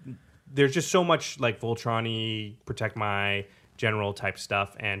 There's just so much like Voltron-y, protect my general type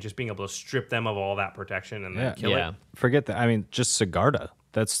stuff, and just being able to strip them of all that protection and then kill it. Forget that. I mean, just Sigarda.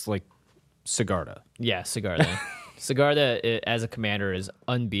 That's like Sigarda. Yeah, Sigarda. Sigarda, as a commander, is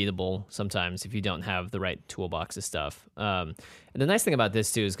unbeatable sometimes if you don't have the right toolbox of stuff. And the nice thing about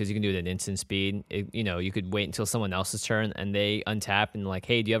this, too, is because you can do it at instant speed. You could wait until someone else's turn, and they untap and like,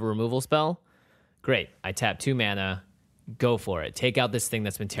 hey, do you have a removal spell? Great. I tap 2 mana. Go for it. Take out this thing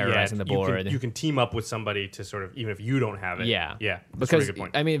that's been terrorizing the board. You can team up with somebody to sort of, even if you don't have it. Yeah. That's Because, a really good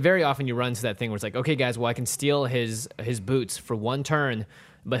point. I mean, very often you run to that thing where it's like, okay, guys, well, I can steal his boots for 1 turn,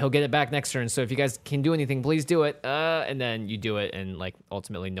 but he'll get it back next turn. So if you guys can do anything, please do it. And then you do it, and like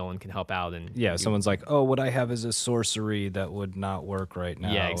ultimately no one can help out. And Someone's like, oh, what I have is a sorcery that would not work right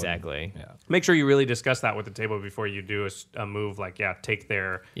now. Yeah, exactly. And, Make sure you really discuss that with the table before you do a move like, take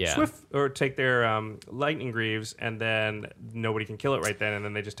their Swift or take their Lightning Greaves, and then nobody can kill it right then, and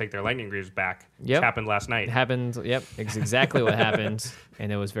then they just take their Lightning Greaves back. Yep. Which happened last night. It happened. Yep, it's exactly what happened,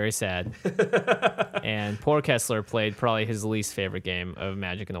 and it was very sad. And poor Kessler played probably his least favorite game of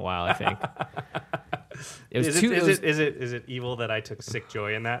Magic in a while. I think. Is it evil that I took sick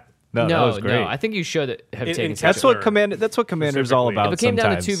joy in that? No, that was great. No, I think you should have taken. That's what Commander's all about. If it came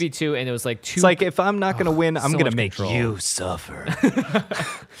down to sometimes. 2v2 and it was like two. It's like if I'm not going to win, I'm so going to much make control. you suffer.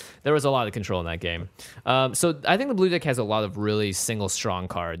 There was a lot of control in that game. So I think the blue deck has a lot of really single strong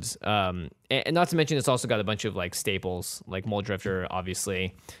cards. And not to mention, it's also got a bunch of like staples, like Mold Drifter,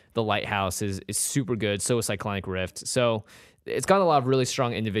 obviously. The Lighthouse is super good. So is Cyclonic Rift. So it's got a lot of really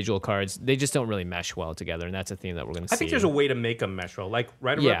strong individual cards. They just don't really mesh well together, and that's a theme that we're going to see. I think there's a way to make them mesh well. Like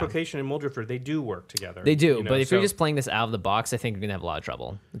Rite of Replication and Mold Drifter, they do work together. They do, but if you're just playing this out of the box, I think you're going to have a lot of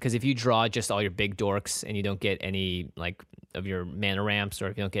trouble. Because if you draw just all your big dorks and you don't get any like of your mana ramps, or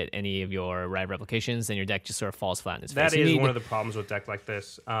if you don't get any of your Rite of Replications, then your deck just sort of falls flat in its face. That is one of the problems with deck like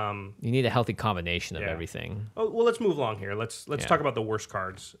this. You need a healthy combination of everything. Oh, well, let's move along here. Let's talk about the worst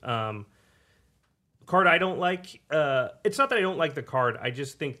cards. Card I don't like. It's not that I don't like the card. I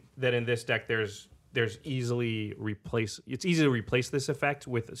just think that in this deck, it's easy to replace this effect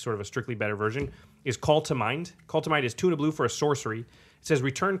with sort of a strictly better version. Is Call to Mind. Call to Mind is 2 and a blue for a sorcery. It says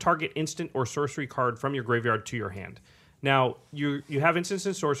return target instant or sorcery card from your graveyard to your hand. Now you have instants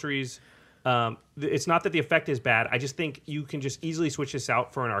and sorceries. It's not that the effect is bad. I just think you can just easily switch this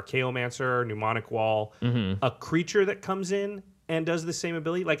out for an Archaeomancer, Mnemonic Wall, a creature that comes in and does the same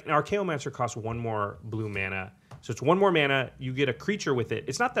ability. Like an Archaeomancer costs 1 more blue mana. So it's 1 more mana, you get a creature with it.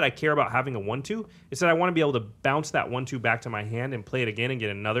 It's not that I care about having a 1/2. It's that I want to be able to bounce that 1/2 back to my hand and play it again and get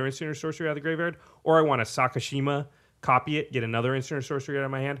another instant or sorcery out of the graveyard. Or I want to Sakashima, copy it, get another instant or sorcery out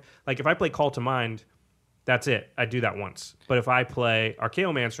of my hand. Like if I play Call to Mind, that's it. I do that once. But if I play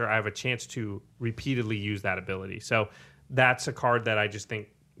Archaeomancer, I have a chance to repeatedly use that ability. So that's a card that I just think,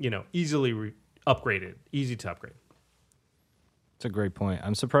 easily upgraded, easy to upgrade. That's a great point.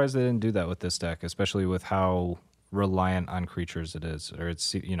 I'm surprised they didn't do that with this deck, especially with how reliant on creatures it is, or it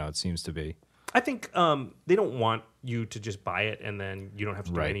seems to be. I think they don't want you to just buy it and then you don't have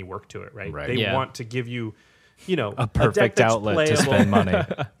to do any work to it, right? They want to give you, a perfect outlet to spend money.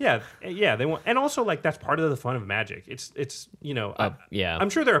 yeah, they want, and also like that's part of the fun of Magic. It's I'm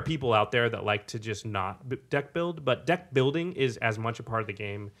sure there are people out there that like to just not deck build, but deck building is as much a part of the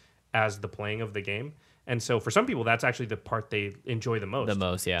game as the playing of the game. And so for some people, that's actually the part they enjoy the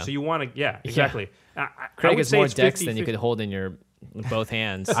most. Yeah. So you want to, exactly. Craig has more decks than you could hold in your both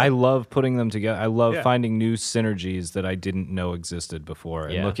hands. I love putting them together. I love finding new synergies that I didn't know existed before,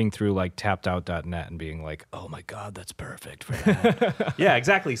 and looking through like tappedout.net and being like, oh my God, that's perfect for that. Yeah,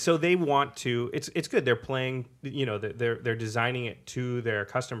 exactly. So they want to, it's good. They're playing, they're designing it to their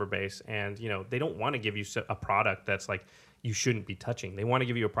customer base, and, they don't want to give you a product that's like, you shouldn't be touching. They want to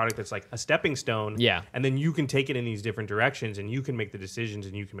give you a product that's like a stepping stone. Yeah. And then you can take it in these different directions, and you can make the decisions,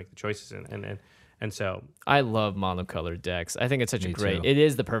 and you can make the choices. And so I love monocolored decks. I think it's such a great. too. It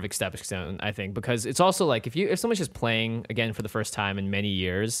is the perfect stepping stone, I think, because it's also like if someone's just playing again for the first time in many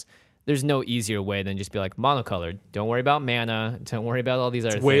years, there's no easier way than just be like monocolored. Don't worry about mana. Don't worry about all these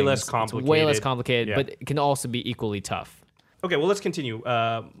other things. Way less complicated. It's way less complicated, Yeah. but it can also be equally tough. Okay, well, let's continue.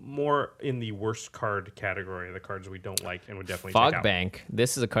 More in the worst card category, the cards we don't like and would definitely take out. Fogbank.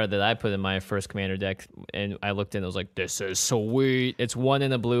 This is a card that I put in my first commander deck, and I looked in and I was like, this is sweet. It's 1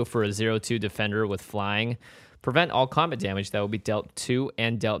 in a blue for a 0/2 defender with flying. Prevent all combat damage that will be dealt to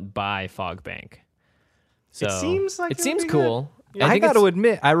and dealt by Fogbank. So It seems like it it'll seems be cool. I think got to it's-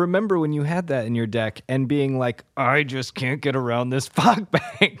 admit, I remember when you had that in your deck and being like, I just can't get around this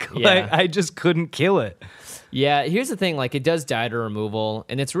Fogbank. Yeah. I just couldn't kill it. Yeah, here's the thing, like it does die to removal,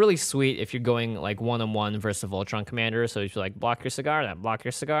 and it's really sweet if you're going like 1-on-1 versus a Voltron commander, so if you're like block your cigar, that block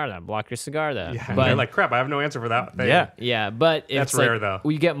your cigar, that block your cigar, that. Yeah, But they're like, crap, I have no answer for that. yeah, but if That's it's rare, like, though.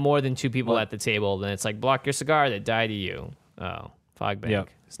 we get more than 2 people at the table, then it's like block your cigar, that die to you. Oh, Fogbank. Yep.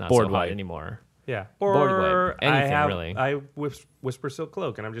 It's not Board so hot wipe. anymore. Yeah. Board Or wipe. Anything, really. I Whisper Silk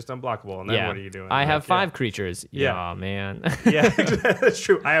Cloak, and I'm just unblockable, and then Yeah. what are you doing? I have Like, 5 creatures. Yeah. Yeah, man. Yeah, that's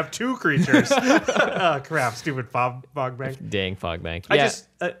true. I have 2 creatures. Crap, stupid Fogbank. Dang Fogbank.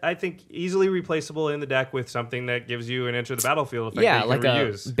 I think easily replaceable in the deck with something that gives you an enter the battlefield effect Yeah, that you like can a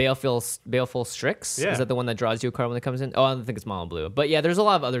reuse. Baleful Strix. Yeah. Is that the one that draws you a card when it comes in? Oh, I don't think it's mono blue. But yeah, there's a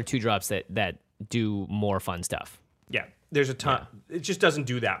lot of other 2-drops that do more fun stuff. Yeah, there's a ton. It just doesn't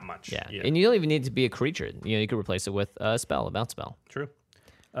do that much. Yeah. And you don't even need to be a creature. You could replace it with a spell, a bounce spell. True.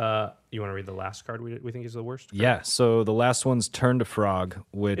 You want to read the last card we think is the worst? Yeah, so the last one's Turn to Frog,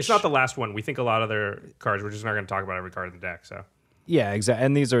 which... It's not the last one. We think a lot of their cards. We're just not going to talk about every card in the deck. So Yeah, exactly.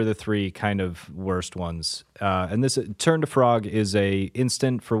 And these are the 3 kind of worst ones. And this Turn to Frog is a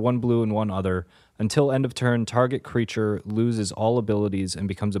instant for 1 blue and 1 other. Until end of turn, target creature loses all abilities and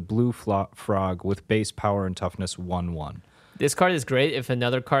becomes a blue frog with base power and toughness 1/1. This card is great if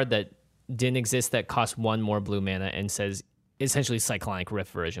another card that didn't exist that costs 1 more blue mana and says essentially Cyclonic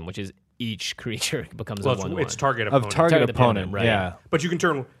Rift version, which is each creature becomes Well, a 1/1. it's target Of opponent. target Target opponent, opponent, right. yeah. But you can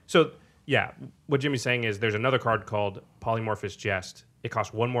turn. So, yeah, what Jimmy's saying is there's another card called Polymorphous Jest. It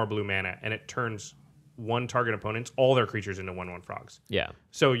costs 1 more blue mana, and it turns one target opponent's all their creatures into 1/1 frogs. Yeah.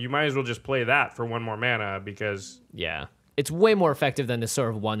 So you might as well just play that for 1 more mana because Yeah. It's way more effective than the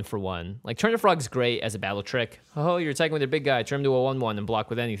sort of 1-for-1. Like, Turn to Frog's great as a battle trick. Oh, you're attacking with your big guy, turn him to a 1/1 and block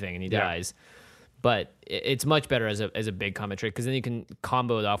with anything, and he dies. But it's much better as a big combat trick, because then you can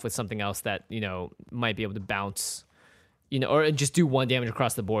combo it off with something else that, might be able to bounce, or just do 1 damage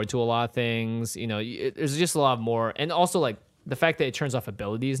across the board to a lot of things. There's just a lot more. And also, like, the fact that it turns off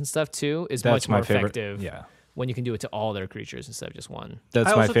abilities and stuff, too, is That's much more my favorite. effective. Yeah. When you can do it to all their creatures instead of just one. That's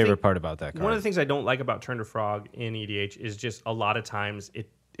I my also favorite think part about that card. one of the things I don't like about Turn to Frog in EDH is just a lot of times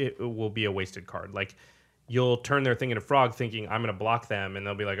it will be a wasted card. Like, you'll turn their thing into frog thinking I'm going to block them, and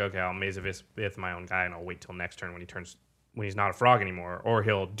they'll be like, okay, I'll Maze of Ith my own guy, and I'll wait till next turn when he's not a frog anymore, or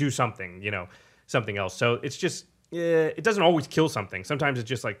he'll do something, something else. So it's just, it doesn't always kill something. Sometimes it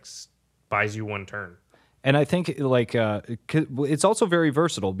just like buys you 1 turn. And I think it's also very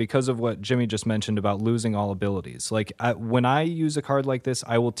versatile because of what Jimmy just mentioned about losing all abilities. Like when I use a card like this,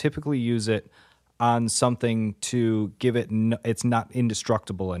 I will typically use it on something to give it it's not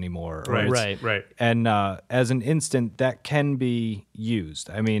indestructible anymore. Right. And as an instant, that can be used.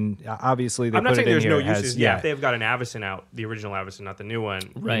 I mean, obviously they I'm not put saying it in there's here. no It has- uses. Yeah, if they've got an Avacyn out, the original Avacyn, not the new one.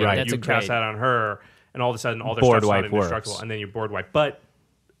 Right. That's You a cast great- that on her, and all of a sudden all their Board stuff's not wipe indestructible, works. and then you board wipe. But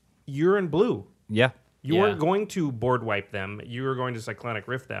you're in blue. Yeah. You Yeah. weren't going to board wipe them. You were going to Cyclonic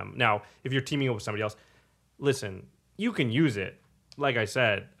Rift them. Now, if you're teaming up with somebody else, listen, you can use it. Like I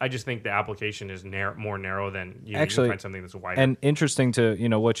said, I just think the application is more narrow than you can find something that's wider. And interesting to,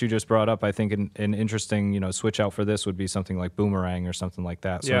 what you just brought up, I think an interesting, switch out for this would be something like Boomerang or something like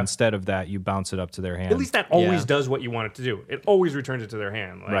that. So Yeah. instead of that, you bounce it up to their hand. At least that always Yeah. does what you want it to do. It always returns it to their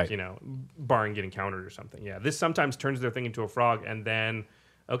hand, like, Right. Barring getting countered or something. Yeah, this sometimes turns their thing into a frog, and then,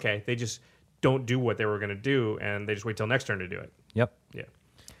 okay, they just don't do what they were going to do, and they just wait till next turn to do it. Yep. Yeah.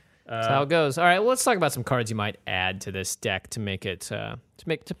 That's how it goes. All right, well, let's talk about some cards you might add to this deck to make it to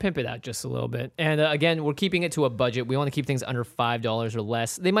pimp it out just a little bit. And again, we're keeping it to a budget. We want to keep things under $5 or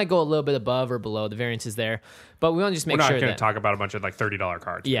less. They might go a little bit above or below. The variance is there, but we want to just make We're not sure going that to talk about a bunch of like $30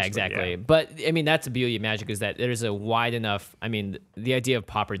 cards. yeah, basically. exactly. Yeah. But I mean, that's the beauty of Magic, is that there's a wide enough. I mean, the idea of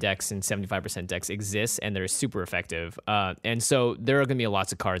pauper decks and 75% decks exists, and they're super effective. And so there are going to be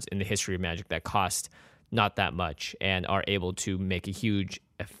lots of cards in the history of Magic that cost not that much and are able to make a huge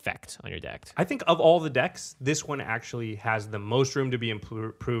effect on your deck. I think of all the decks, this one actually has the most room to be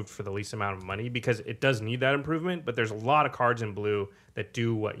improved for the least amount of money, because it does need that improvement, but there's a lot of cards in blue that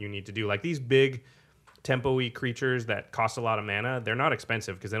do what you need to do. Like these big tempo-y creatures that cost a lot of mana, they're not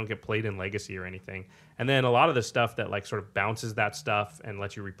expensive because they don't get played in Legacy or anything. And then a lot of the stuff that like sort of bounces that stuff and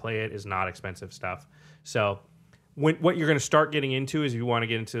lets you replay it is not expensive stuff. So what you're going to start getting into is you want to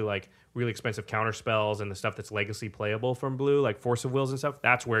get into like really expensive counter spells and the stuff that's legacy playable from blue, like Force of Wills and stuff.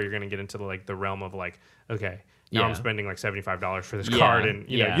 That's where you're going to get into the realm of like, okay, now I'm spending like $75 for this card, and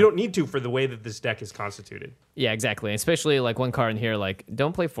you know you don't need to for the way that this deck is constituted. Yeah, exactly. Especially like one card in here, like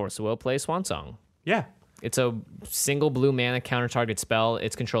don't play Force of Will, play Swan Song. Yeah. It's a single blue mana counter target spell.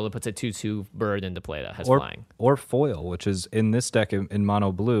 Its controller puts a 2/2 bird into play that has flying. Or foil, which is in this deck in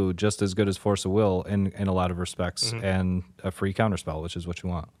mono blue just as good as Force of Will in a lot of respects, and a free counter spell, which is what you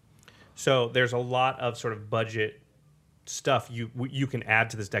want. So there's a lot of sort of budget stuff you can add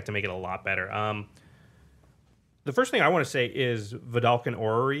to this deck to make it a lot better. The first thing I want to say is Vidalcan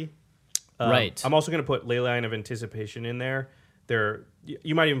Orrery. Right. I'm also going to put Leyline of Anticipation in there.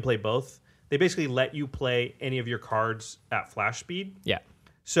 You might even play both. They basically let you play any of your cards at flash speed. Yeah.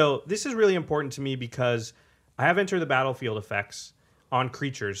 So this is really important to me because I have Enter the Battlefield effects on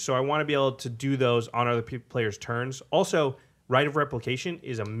creatures, so I want to be able to do those on other players' turns. Also, Rite of Replication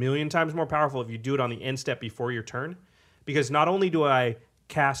is a million times more powerful if you do it on the end step before your turn, because not only do I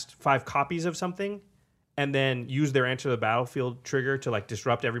cast 5 copies of something and then use their Enter the Battlefield trigger to like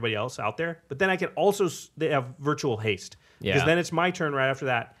disrupt everybody else out there, but then I can also they have Virtual Haste, because then it's my turn right after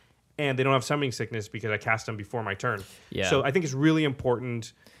that, and they don't have Summoning Sickness because I cast them before my turn. Yeah. So I think it's really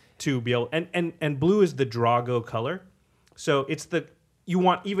important to be able, and blue is the draw go color, so it's you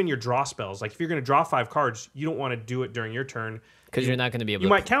want even your draw spells. Like if you're going to draw 5 cards, you don't want to do it during your turn Because you're not going to be able you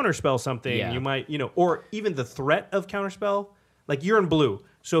to... might counterspell something. Yeah. You might, or even the threat of counterspell. Like you're in blue,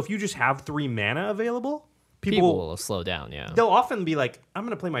 so if you just have 3 mana available, people will slow down, yeah. they'll often be like, I'm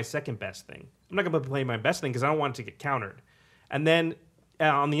going to play my second best thing. I'm not going to play my best thing because I don't want it to get countered. And then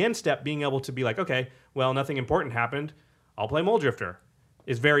on the end step, being able to be like, okay, well, nothing important happened. I'll play Mole Drifter.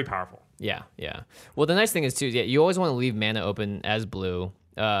 is very powerful. Yeah, yeah. Well, the nice thing is too, you always want to leave mana open as blue.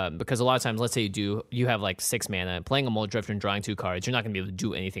 Because a lot of times, let's say you have like 6 mana, playing a Muldrifter and drawing 2 cards, you're not going to be able to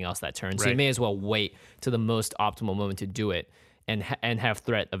do anything else that turn. So you may as well wait to the most optimal moment to do it and have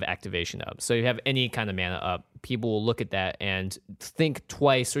threat of activation up. So you have any kind of mana up, people will look at that and think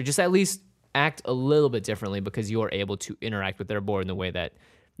twice or just at least act a little bit differently because you are able to interact with their board in a way that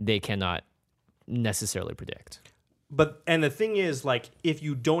they cannot necessarily predict. And the thing is, like, if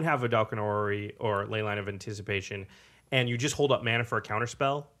you don't have a Vedalken Orrery or Leyline of Anticipation, and you just hold up mana for a counter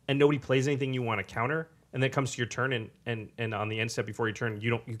spell, and nobody plays anything you want to counter, and then it comes to your turn, and on the end step before your turn,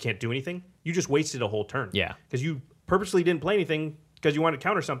 you can't do anything. You just wasted a whole turn. Yeah, because you purposely didn't play anything because you wanted to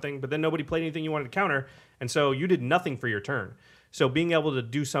counter something, but then nobody played anything you wanted to counter, and so you did nothing for your turn. So being able to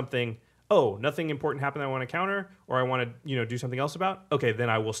do something, nothing important happened that I want to counter, or I want to do something else about. Okay, then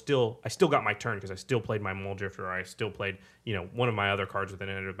I still got my turn because I still played my Muldrifter, or I still played one of my other cards with an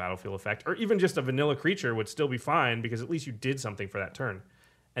end of battlefield effect, or even just a vanilla creature would still be fine because at least you did something for that turn.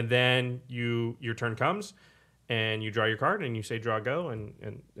 And then your turn comes, and you draw your card, and you say draw go,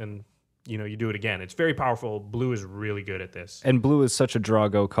 and you do it again. It's very powerful. Blue is really good at this. And blue is such a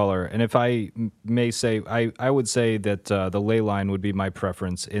draw-go color. And if I may say, I would say that the Leyline would be my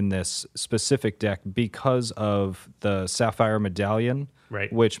preference in this specific deck because of the Sapphire Medallion,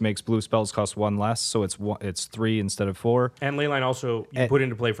 right, which makes blue spells cost 1 less, so it's 3 instead of 4. And Leyline also you put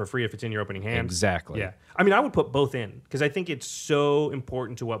into play for free if it's in your opening hand. Exactly. Yeah. I mean, I would put both in because I think it's so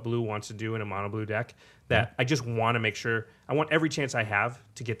important to what blue wants to do in a mono blue deck that I just want to make sure I want every chance I have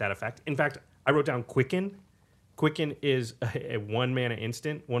to get that effect. In fact, I wrote down Quicken. Quicken is a 1 mana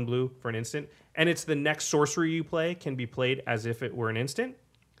instant, 1 blue for an instant, and it's the next sorcery you play can be played as if it were an instant.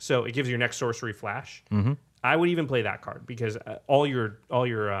 So it gives your next sorcery flash. Mm-hmm. I would even play that card because all your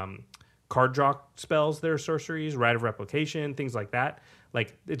card draw spells that are sorceries, Rite of Replication, things like that.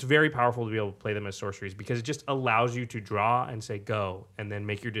 Like, it's very powerful to be able to play them as sorceries because it just allows you to draw and say go and then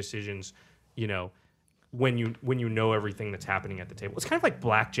make your decisions, when you know everything that's happening at the table. It's kind of like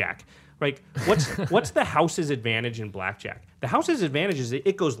blackjack. Like, what's the house's advantage in blackjack? The house's advantage is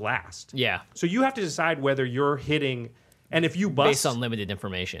it goes last. Yeah. So you have to decide whether you're hitting, and if you bust based on limited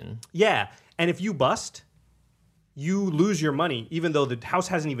information. Yeah, and if you bust, you lose your money even though the house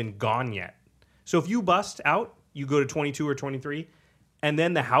hasn't even gone yet. So if you bust out, you go to 22 or 23, and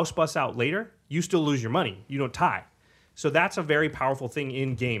then the house busts out later, you still lose your money. You don't tie. So that's a very powerful thing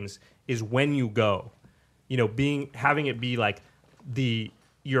in games is when you go. Having it be like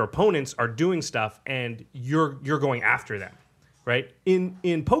your opponents are doing stuff and you're going after them, right?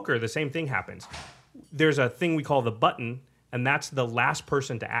 In poker, the same thing happens. There's a thing we call the button, and that's the last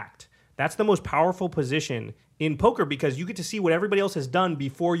person to act. That's the most powerful position in poker because you get to see what everybody else has done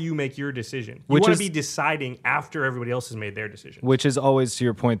before you make your decision. You want to be deciding after everybody else has made their decision. Which is always, to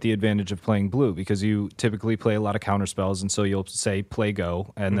your point, the advantage of playing blue because you typically play a lot of counter spells, and so you'll say play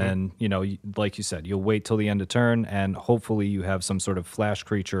go, and then, like you said, you'll wait till the end of turn, and hopefully you have some sort of flash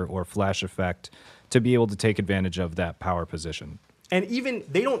creature or flash effect to be able to take advantage of that power position. And even,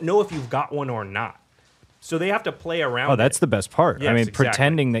 they don't know if you've got one or not. So they have to play around. Oh, that's the best part. Yes, I mean, exactly.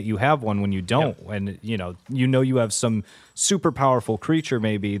 pretending that you have one when you don't, and you have some super powerful creature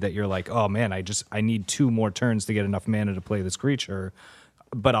maybe that you're like, oh man, I need 2 more turns to get enough mana to play this creature,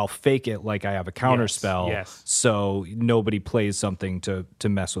 but I'll fake it like I have a counter spell, so nobody plays something to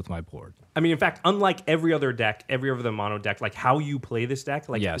mess with my board. I mean, in fact, unlike every other mono deck, like how you play this deck,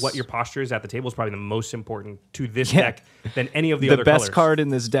 like what your posture is at the table is probably the most important to this deck than any of the other colors. The best card in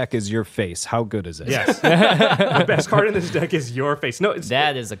this deck is your face. How good is it? Yes. The best card in this deck is your face. No,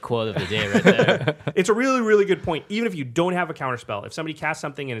 that is a quote of the day right there. It's a really, really good point. Even if you don't have a counterspell, if somebody casts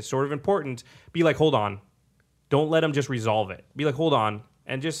something and it's sort of important, be like, hold on. Don't let them just resolve it. Be like, hold on,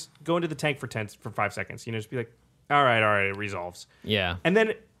 and just go into the tank for 5 seconds. Just be like, all right, it resolves. Yeah. And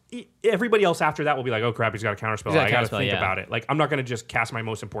then everybody else after that will be like, oh crap, he's got a counterspell. I got to think about it. Like, I'm not going to just cast my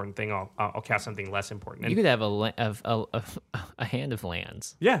most important thing. I'll cast something less important. And you could have a hand of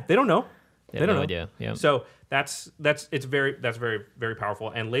lands. Yeah, they don't know. They have no idea. Yeah. So that's very, very powerful.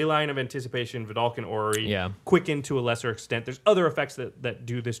 And Leyline of Anticipation, Vedalken Orrery, Quicken to a lesser extent. There's other effects that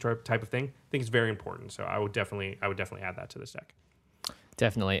do this type of thing. I think it's very important. So I would definitely add that to this deck.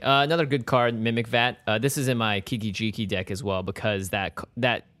 Definitely. Another good card, Mimic Vat. This is in my Kiki Jiki deck as well because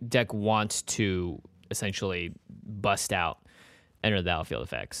that deck wants to essentially bust out enter the battlefield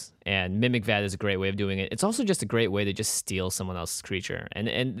effects. And Mimic Vat is a great way of doing it. It's also just a great way to just steal someone else's creature.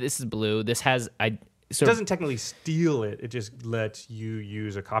 And this is blue. This has... It doesn't technically steal it. It just lets you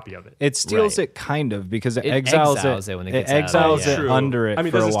use a copy of it. It steals it kind of because it exiles it when it gets exiles it under it for a while.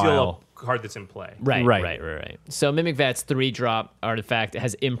 It doesn't steal card that's in play. Right. So Mimic Vat's 3-drop artifact. It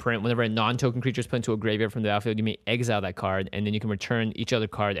has imprint. Whenever a non-token creature is put into a graveyard from the battlefield, you may exile that card, and then you can return each other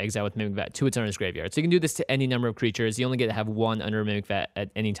card exiled with Mimic Vat to its owner's graveyard. So you can do this to any number of creatures. You only get to have one under Mimic Vat at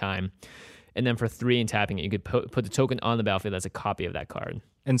any time. And then for 3 and tapping it, you could put the token on the battlefield as a copy of that card.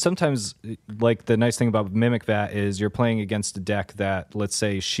 And sometimes, like, the nice thing about Mimic Vat is you're playing against a deck that, let's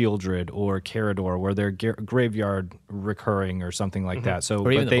say, Shieldred or Carador, where they're graveyard recurring or something like that. So,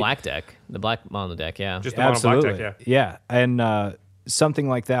 or even the black deck, the black mono deck, yeah. Just the mono black deck, yeah. And something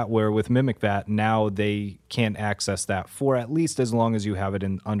like that, where with Mimic Vat, now they can't access that for at least as long as you have it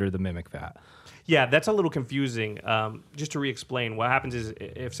under the Mimic Vat. Yeah, that's a little confusing. Just to re-explain, what happens is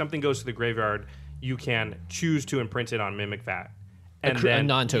if something goes to the graveyard, you can choose to imprint it on Mimic Vat. And then a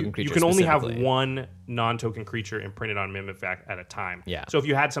non-token creature. You can only have one non-token creature imprinted on Mimic Vat at a time. Yeah. So if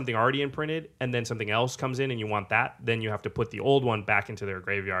you had something already imprinted and then something else comes in and you want that, then you have to put the old one back into their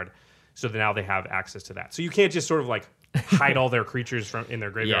graveyard. So that now they have access to that. So you can't just sort of like hide all their creatures in their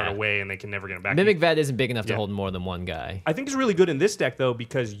graveyard away and they can never get them back. Mimic Vat isn't big enough to hold more than one guy. I think it's really good in this deck though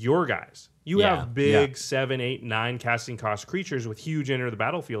because your guys. You have big 7, 8, 9 casting cost creatures with huge enter the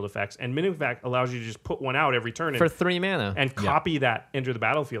battlefield effects, and Mimic Vat allows you to just put one out every turn for 3 mana and copy that enter the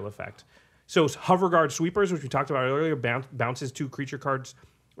battlefield effect. So Hover Guard Sweepers, which we talked about earlier, bounces 2 creature cards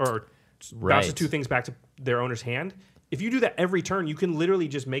or bounces 2 things back to their owner's hand. If you do that every turn, you can literally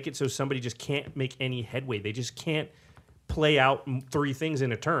just make it so somebody just can't make any headway. They just can't play out 3 things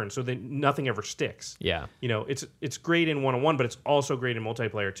in a turn, so that nothing ever sticks. Yeah, it's great in 1-on-1, but it's also great in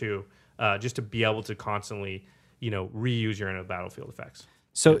multiplayer too. Just to be able to constantly, reuse your end battlefield effects.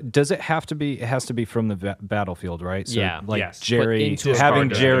 So does it have to be? It has to be from the battlefield, right? So yes. Jerry, having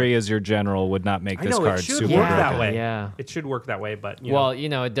Jerry as your general would not make this card super work broken. that way. Yeah, it should work that way, but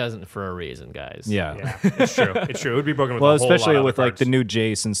it doesn't for a reason, guys. Yeah, it's true. It's true. It would be broken with especially with like the new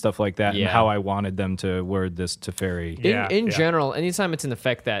Jace and stuff like that, and how I wanted them to word this to Fairy. In general, anytime it's an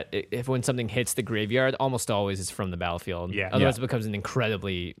effect that if when something hits the graveyard, almost always it's from the battlefield. Yeah. Otherwise, it becomes an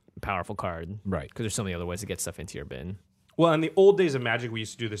incredibly powerful card. Right. Because there's so many other ways to get stuff into your bin. Well, in the old days of Magic, we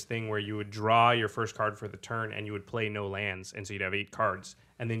used to do this thing where you would draw your first card for the turn and you would play no lands. And so you'd have 8 cards.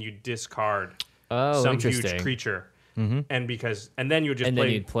 And then you'd discard some huge creature. Mm-hmm. And then you would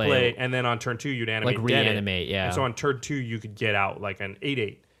just play. And then on turn 2, you'd animate. Like reanimate, yeah. And so on turn 2, you could get out like an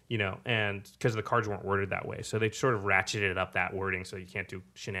 8/8. And because the cards weren't worded that way. So they sort of ratcheted up that wording so you can't do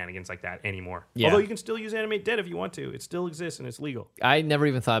shenanigans like that anymore. Yeah. Although you can still use Animate Dead if you want to. It still exists and it's legal. I never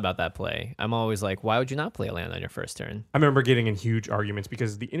even thought about that play. I'm always like, why would you not play a land on your first turn? I remember getting in huge arguments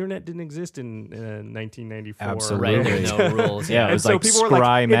because the internet didn't exist in 1994. Absolutely. Right, there were no rules. Yeah, it was like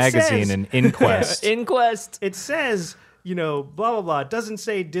Scry Magazine and Inquest. Inquest. It says... blah, blah, blah. It doesn't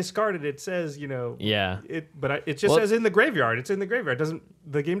say discarded. It says, it just says in the graveyard. It's in the graveyard.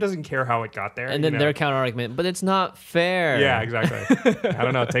 The game doesn't care how it got there. And then their counter argument, but it's not fair. Yeah, exactly. I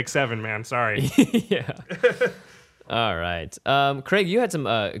don't know. Take 7, man. Sorry. Yeah. All right. Craig, you had some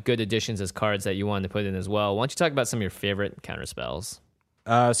good additions as cards that you wanted to put in as well. Why don't you talk about some of your favorite counter spells?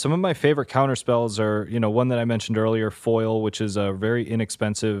 Some of my favorite counter spells are, one that I mentioned earlier, Foil, which is a very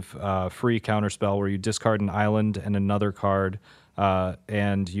inexpensive free counter spell where you discard an island and another card,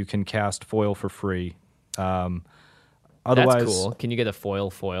 and you can cast Foil for free. Otherwise, that's cool. Can you get a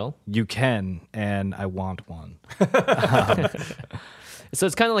foil? You can, and I want one. So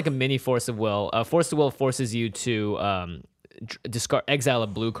it's kind of like a mini Force of Will. Force of Will forces you to exile a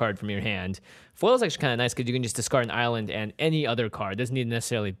blue card from your hand. Foil is actually kind of nice because you can just discard an island and any other card. It doesn't need to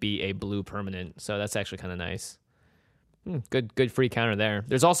necessarily be a blue permanent, so that's actually kind of nice. Good free counter there.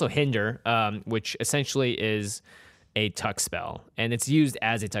 There's also Hinder, which essentially is a tuck spell, and it's used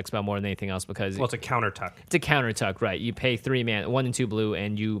as a tuck spell more than anything else because it's a counter tuck. It's a counter tuck, right? You pay 3 mana, 1 and 2 blue,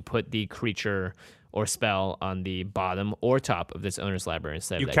 and you put the creature or spell on the bottom or top of this owner's library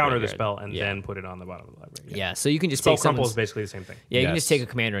instead you of that counter graveyard. the spell and then put it on the bottom of the library. Yeah, so you can just spell take crumple is basically the same thing. Yeah, you can just take a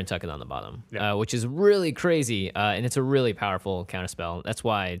commander and tuck it on the bottom, which is really crazy, and it's a really powerful counter spell. That's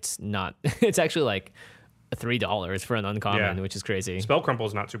why it's not. It's actually like $3 for an uncommon, which is crazy. Spell crumple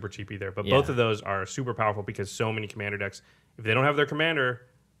is not super cheap either, but both of those are super powerful because so many commander decks, if they don't have their commander,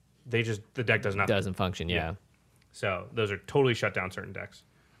 the deck does nothing. Doesn't function. Yeah. So those are totally shut down certain decks.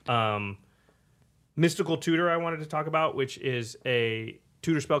 Mystical Tutor I wanted to talk about, which is a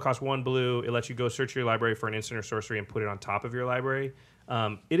tutor spell, costs 1 blue. It lets you go search your library for an instant or sorcery and put it on top of your library.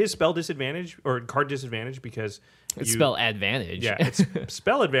 It is spell disadvantage or card disadvantage because it's spell advantage. Yeah, it's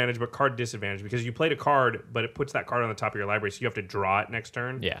spell advantage but card disadvantage because you played a card, but it puts that card on the top of your library, so you have to draw it next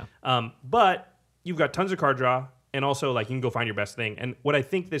turn. Yeah. But you've got tons of card draw, and also like you can go find your best thing. And what I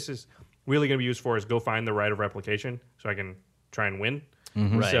think this is really going to be used for is go find the Rite of Replication, so I can try and win.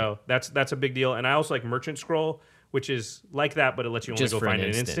 Right. So that's a big deal. And I also like Merchant Scroll, which is like that, but it lets you only Just go for find an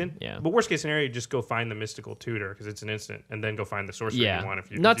an instant, instant. yeah. But worst case scenario, you just go find the Mystical Tutor because it's an instant, and then go find the sorcery you want. If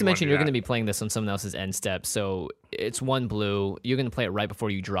you Not if to you mention, you're going going to be playing this on someone else's end step, so it's 1 blue. You're going to play it right before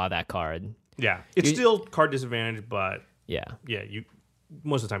you draw that card. Yeah, it's still card disadvantage, but Yeah, you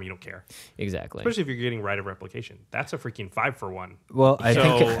most of the time you don't care, exactly. especially if you're getting Rite of Replication. That's a freaking 5-for-1. Well,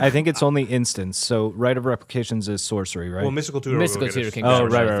 So- I think it's only instance. So Rite of Replications is sorcery, right? Well, Mystical Tutor. Mystical will go get Tutor us- can Oh,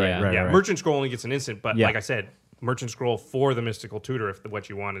 go right, both, right, yeah. right, Yeah, right. Merchant Scroll only gets an instant, but Yeah. like I said, Merchant Scroll for the Mystical Tutor if what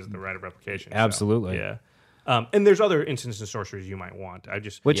you want is the Rite of Replication. So, Absolutely. yeah. And there's other instants and sorceries you might want.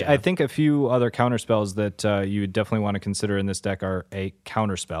 Which Yeah. I think a few other counterspells that you would definitely want to consider in this deck are a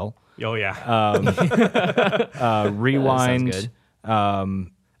counterspell, Oh yeah. rewind. good.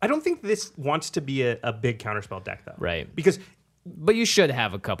 I don't think this wants to be a big counterspell deck though. Right. Because But you should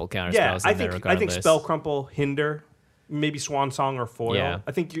have a couple counter yeah, spells I in there think regardless. Spell Crumple, Hinder, maybe Swan Song or Foil. Yeah.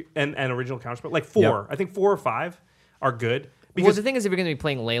 I think and original counterspell like 4. Yep. I think 4 or 5 are good. Well, Because the thing is, if you're going to be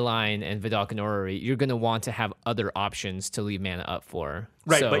playing Leyline and Vidalcan Orrery, you're going to want to have other options to leave mana up for.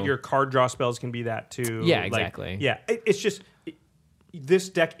 right, So- but your card draw spells can be that too. Yeah, Like, exactly. yeah, it's just this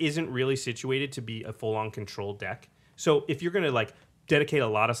deck isn't really situated to be a full-on control deck. So if you're going to like dedicate a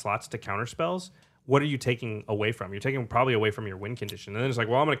lot of slots to counter spells, what are you taking away from? You're taking probably away from your win condition. And then it's like,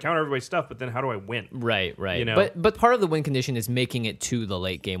 well, I'm going to counter everybody's stuff, but then how do I win? Right. You know? But part of the win condition is making it to the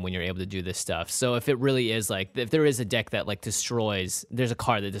late game when you're able to do this stuff. So if it really is like, if there is a deck that like destroys, there's a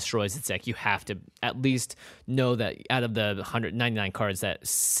card that destroys its deck, you have to at least know that out of the 199 cards, that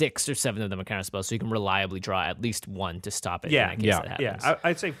 6 or 7 of them are counter spells, so you can reliably draw at least one to stop it. Yeah, in that case that happens.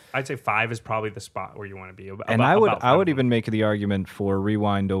 Yeah. I'd say 5 is probably the spot where you want to be. And I would even make the argument for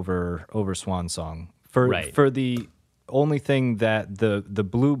rewind over Swan Song for the only thing that the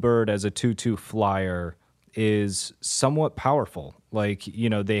Bluebird as a 2/2 flyer is somewhat powerful. Like, you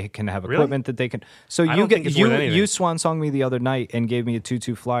know, they can have equipment that they can. So I you don't think it's worth anything. you Swan Song me the other night and gave me a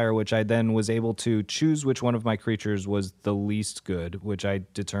 2/2 flyer, which I then was able to choose which one of my creatures was the least good, which I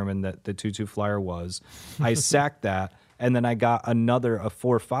determined that the 2/2 flyer was. I sacked that. And then I got a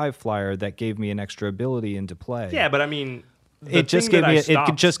 4/5 flyer that gave me an extra ability into play. Yeah, but I mean, It just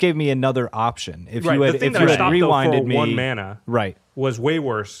gave me another option. If right, you had the thing if that you I had stopped though rewinded for me 1 mana right. was way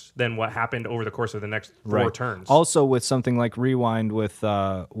worse than what happened over the course of the next 4 turns. Also, with something like rewind with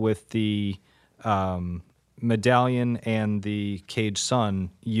the medallion and the Cage Sun,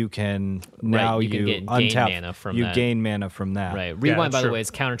 you can now you can gain untap mana from you that. gain mana from that. Right. Rewind, that's by the true. way,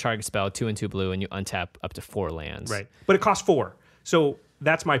 is counter target spell, 2 and 2 blue, and you untap up to 4 lands. Right, but it costs 4. So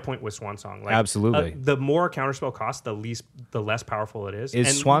that's my point with Swan Song. Like, Absolutely. the more counterspell costs, the less powerful it is. Is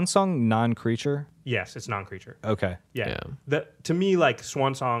And Swan Song non-creature? Yes, it's non-creature. Okay. Yeah. Yeah. To me, like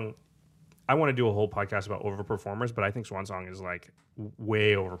Swan Song, I want to do a whole podcast about overperformers, but I think Swan Song is like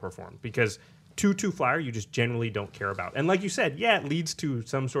way overperformed because 2/2 flyer you just generally don't care about. And like you said, yeah, it leads to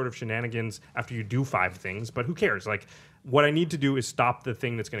some sort of shenanigans after you do 5 things, but who cares? Like, what I need to do is stop the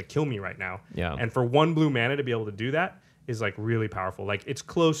thing that's going to kill me right now. Yeah. And for 1 blue mana to be able to do that is like really powerful. Like, it's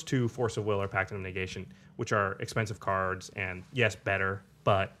close to Force of Will or Pact of Negation, which are expensive cards and yes, better,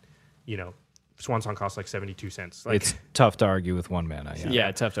 but you know, Swan Song costs like 72 cents. Like, It's tough to argue with 1 mana. Yeah.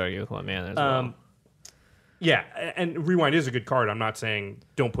 Yeah, tough to argue with 1 mana as well. yeah, and Rewind is a good card. I'm not saying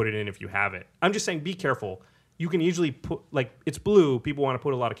don't put it in if you have it. I'm just saying be careful. You can easily put, like, it's blue. People want to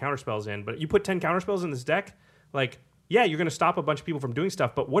put a lot of counterspells in, but you put 10 counterspells in this deck, like, yeah, you're going to stop a bunch of people from doing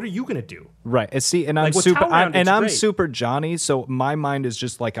stuff, but what are you going to do? Right. And see, and I'm Like, with super, Tower Round, it's I'm great. super Johnny, so my mind is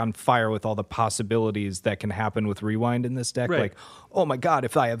just like on fire with all the possibilities that can happen with rewind in this deck. Right. Like, oh my god,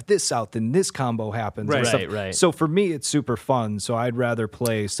 if I have this out, then this combo happens. and Right. stuff. Right. So for me, it's super fun. So I'd rather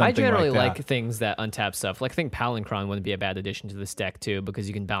play I something generally like that. like things that untap stuff. Like, I think Palancron wouldn't be a bad addition to this deck, too, because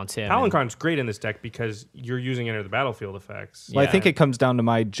you can bounce him. and- Palancron's great in this deck because you're using enter the battlefield effects. Well, I think Yeah. it comes down to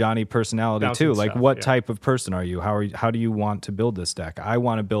my Johnny personality Bouncing too. Like, stuff, what yeah. type of person are you? How do you want to build this deck? I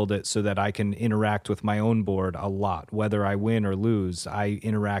want to build it so that I can interact with my own board a lot. Whether I win or lose, I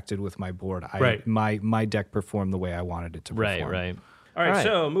interacted with my board. Right. My deck performed the way I wanted it to perform. Right. All right, All right.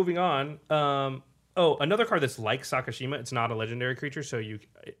 so moving on. Another card that's like Sakashima. It's not a legendary creature, so you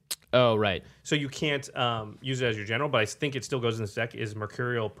Oh, right. can't use it as your general, but I think it still goes in this deck, is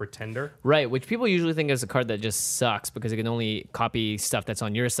Mercurial Pretender. Right, which people usually think is a card that just sucks because it can only copy stuff that's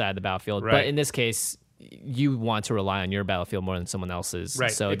on your side of the battlefield. But Right. in this case, you want to rely on your battlefield more than someone else's.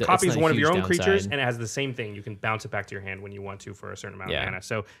 Right. So it it's copies not a one of huge your own downside. creatures, and it has the same thing. You can bounce it back to your hand when you want to for a certain amount of mana.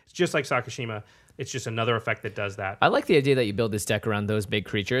 So it's just like Sakashima. It's just another effect that does that. I like the idea that you build this deck around those big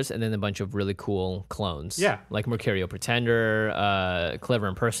creatures and then a bunch of really cool clones. Yeah. Like Mercurial Pretender, Clever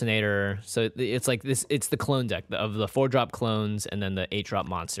Impersonator. So it's like this. It's the clone deck of the 4-drop clones and then the 8-drop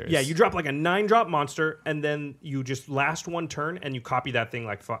monsters. Yeah, you drop like a 9-drop monster, and then you just last one turn, and you copy that thing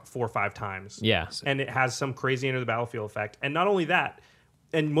like 4 or 5 times. Yeah. And it has some crazy enter the battlefield effect. And not only that,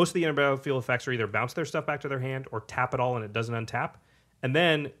 and most of the enter the battlefield effects are either bounce their stuff back to their hand or tap it all and it doesn't untap. And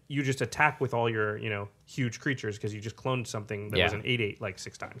then you just attack with all your, huge creatures because you just cloned something that was an 8/8 like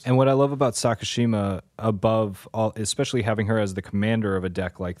 6 times. And what I love about Sakashima, above all, especially having her as the commander of a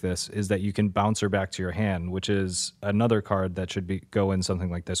deck like this, is that you can bounce her back to your hand, which is another card that should go in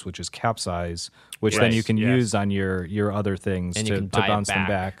something like this, which is Capsize, which then you can use on your other things And to bounce them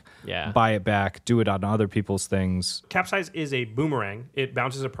back. Yeah. Buy it back, do it on other people's things. Capsize is a boomerang. It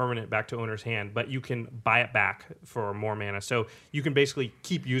bounces a permanent back to owner's hand, but you can buy it back for more mana. So you can basically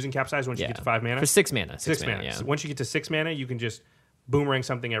keep using Capsize once you get to 5 mana. For 6 mana. 6 mana. Yeah. So once you get to 6 mana, you can just boomerang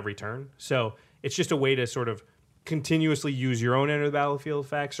something every turn. So it's just a way to sort of continuously use your own enter the battlefield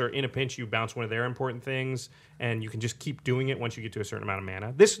effects, or in a pinch you bounce one of their important things, and you can just keep doing it once you get to a certain amount of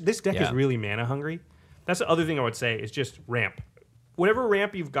mana. This deck is really mana hungry. That's the other thing I would say is just ramp. Whatever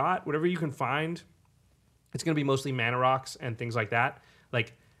ramp you've got, whatever you can find, it's going to be mostly mana rocks and things like that.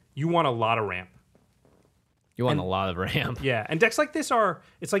 Like, you want a lot of ramp. You want a lot of ramp. Yeah, and decks like this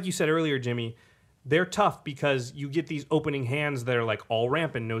it's like you said earlier, Jimmy, they're tough because you get these opening hands that are like all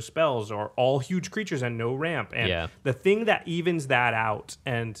ramp and no spells, or all huge creatures and no ramp. And the thing that evens that out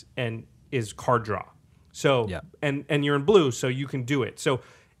and is card draw. So and you're in blue, so you can do it. So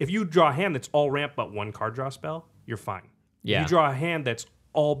if you draw a hand that's all ramp but 1 card draw spell, you're fine. Yeah. If you draw a hand that's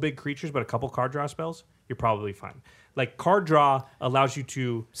all big creatures but a couple card draw spells, you're probably fine. Like, card draw allows you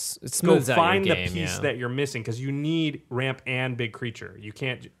to go find the piece that you're missing, because you need ramp and big creature. You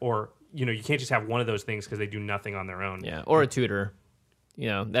can't, you can't just have one of those things because they do nothing on their own. Yeah, or a tutor.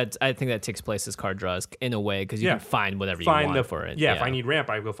 I think that takes place as card draws in a way, because you can find whatever you want for it. Yeah, if I need ramp,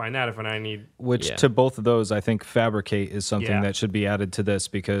 I go find that. If I need... Which, to both of those, I think Fabricate is something that should be added to this,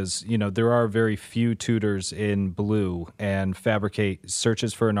 because, there are very few tutors in blue, and Fabricate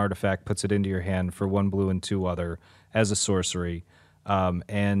searches for an artifact, puts it into your hand for 1 blue and 2 other as a sorcery.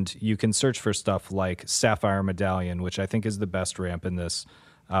 And you can search for stuff like Sapphire Medallion, which I think is the best ramp in this.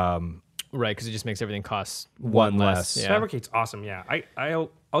 Right, because it just makes everything cost 1 less. Yeah. Fabricate's awesome, yeah.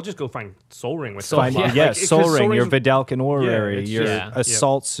 I'll just go find Soul Ring with Soul Ring, your Vidalcan Orrery, your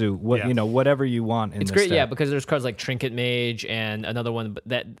Assault Suit, whatever you want in it's this great, deck. because there's cards like Trinket Mage and another one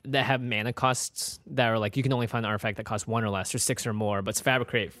that have mana costs that are like, you can only find an artifact that costs 1 or less, or 6 or more, but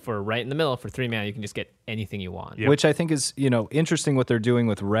Fabricate for right in the middle for 3 mana, you can just get anything you want. Yep. Which I think is, interesting what they're doing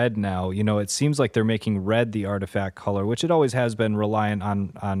with red now. It seems like they're making red the artifact color, which it always has been reliant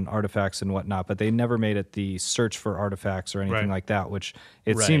on artifacts and whatnot, but they never made it the search for artifacts or anything like that, which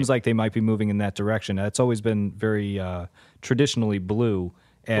it seems like they might be moving in that direction. That's always been very traditionally blue.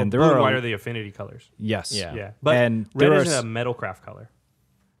 And blue and white are the affinity colors. Yes. Yeah. But red is a metalcraft color.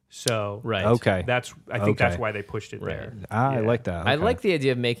 So okay, I think that's why they pushed it there. I like that. Okay. I like the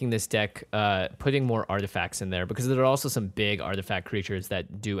idea of making this deck putting more artifacts in there, because there are also some big artifact creatures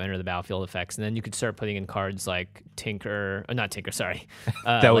that do enter the battlefield effects, and then you could start putting in cards like not Tinker, sorry,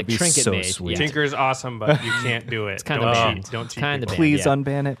 that would like be Trinket so Mage. sweet. Tinker's awesome, but you can't do it. It's kind of banned. Don't cheat. Kind of banned, Please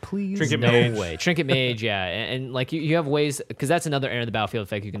unban it, please. Trinket no Mage. way. Trinket Mage, and like you have ways, because that's another enter the battlefield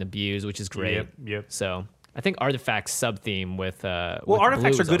effect you can abuse, which is great. Yep. So I think artifacts sub-theme with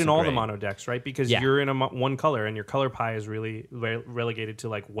artifacts are good in all the mono decks, right? Because you're in one color, and your color pie is really relegated to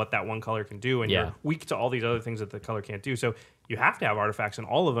like what that one color can do, and you're weak to all these other things that the color can't do. So you have to have artifacts in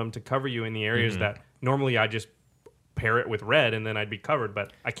all of them to cover you in the areas that normally I just pair it with red and then I'd be covered,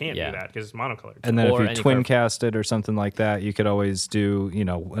 but I can't do that because it's monocolored. And then if you twin cast it or something like that, you could always do,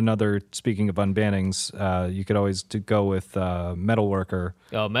 another, speaking of unbannings, you could always go with Metalworker.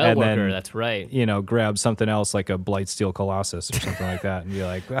 Oh, Metalworker, that's right. Grab something else like a Blightsteel Colossus or something like that and be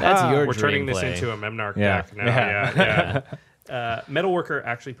like, that's your we're turning play. This into a Memnarch deck now. Yeah. Metalworker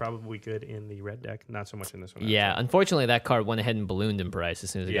actually probably good in the red deck, not so much in this one. Yeah, unfortunately that card went ahead and ballooned in price as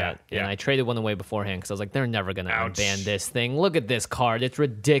soon as it got. And I traded one away beforehand because I was like, they're never going to unban this thing. Look at this card. It's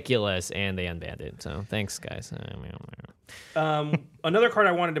ridiculous. And they unbanned it. So thanks, guys. Another card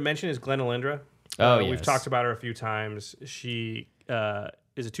I wanted to mention is Glenelindra. We've talked about her a few times. She is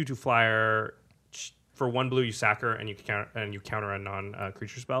a 2/2 flyer. for 1 blue, you sack her and you counter a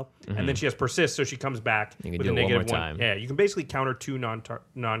non-creature spell, and then she has persist, so she comes back You can with do a it one more negative time. Yeah, you can basically counter 2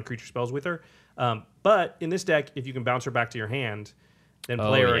 non-creature spells with her. But in this deck, if you can bounce her back to your hand, then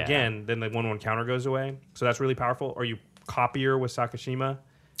play her again, then the 1/1 counter goes away. So that's really powerful. Or you copy her with Sakashima.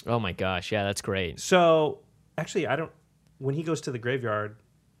 Oh my gosh, yeah, that's great. So actually, when he goes to the graveyard,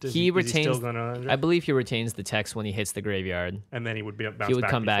 is he still gonna? I believe he retains the text when he hits the graveyard. And then he would bounce back. He would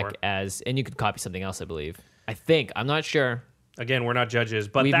come before. back as, and you could copy something else, I believe. I think. I'm not sure. Again, we're not judges,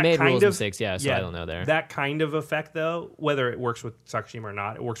 but We've that made kind rules of mistakes, so I don't know there. That kind of effect, though, whether it works with Sakashima or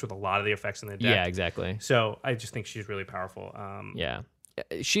not, it works with a lot of the effects in the deck. Yeah, exactly. So I just think she's really powerful. Yeah.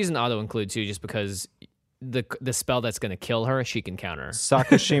 She's an auto include too, just because the spell that's going to kill her, she can counter.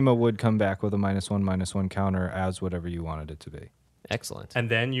 Sakashima would come back with a -1/-1 counter as whatever you wanted it to be. Excellent. And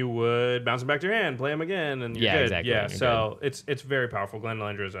then you would bounce him back to your hand, play him again, and you're good. Exactly. Yeah, You're so it's very powerful. Glenn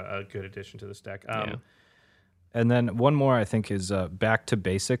Lendra is a good addition to this deck. And then one more I think is back to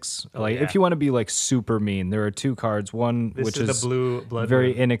basics. Yeah. If you want to be like super mean, there are 2 cards. One This which is the blue blood very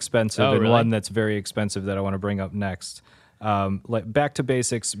moon. inexpensive, Oh, and really? one that's very expensive that I want to bring up next. Like back to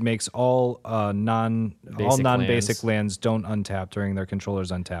basics makes all non-basic lands don't untap during their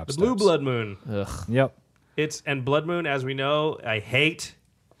controller's untap. The blue blood moon. Ugh. Yep. And blood moon, as we know, I hate,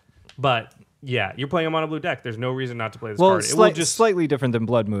 but yeah, you're playing a mono blue deck. There's no reason not to play this card. It will just slightly different than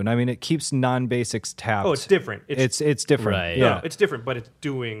Blood Moon. I mean, it keeps non-basics tapped. it's different. It's different. Right. Yeah. No, it's different, but it's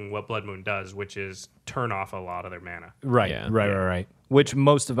doing what Blood Moon does, which is turn off a lot of their mana. Right, Yeah. right. Which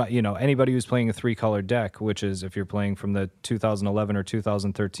most of anybody who's playing a 3-color deck, which is if you're playing from the 2011 or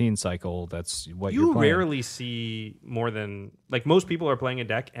 2013 cycle, that's what you're You playing. rarely see more than most people are playing a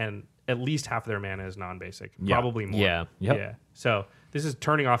deck and at least half their mana is non-basic, probably more. Yeah. Yep. Yeah. So this is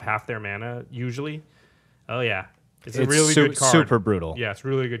turning off half their mana usually. Oh yeah, it's a really good card. Super brutal. Yeah, it's a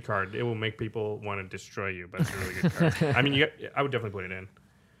really good card. It will make people want to destroy you, but it's a really good card. I mean, I would definitely put it in.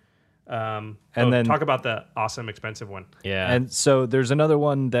 And then talk about the awesome expensive one. Yeah. And so there's another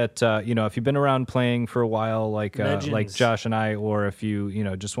one that if you've been around playing for a while, like Legends. Josh and I, or if you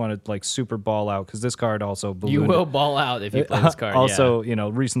just want to like super ball out, because this card also ballooned. you will ball out if you play this card. Also,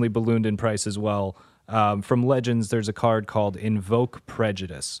 recently ballooned in price as well. From Legends, there's a card called Invoke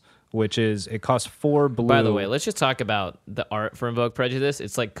Prejudice, which is it costs 4 blue. By the way, let's just talk about the art for Invoke Prejudice.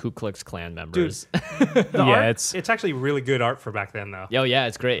 It's like Ku Klux Klan members. The Yeah, art, it's actually really good art for back then, though. Oh yeah,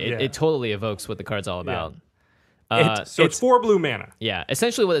 it's great. Yeah. It totally evokes what the card's all about. It's 4 blue mana. Yeah,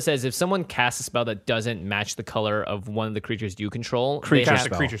 essentially what it says, if someone casts a spell that doesn't match the color of one of the creatures you control, Creature they Cast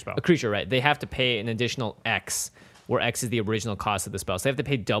have, a creature spell. a creature, right? They have to pay an additional X, where X is the original cost of the spell. So they have to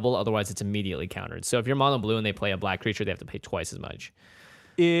pay double, otherwise it's immediately countered. So if you're mono blue and they play a black creature, they have to pay twice as much.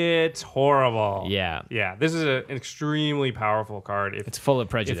 It's horrible. Yeah. Yeah. This is an extremely powerful card. It's full of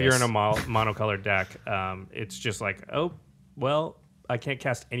prejudice. If you're in a monocolored deck, it's just like, oh, well, I can't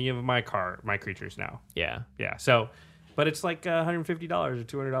cast any of my creatures now. Yeah. Yeah. So, but it's like $150 or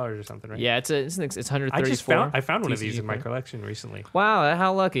 $200 or something, right? Yeah, it's 134. I found one of these in my TCG. collection recently. Wow,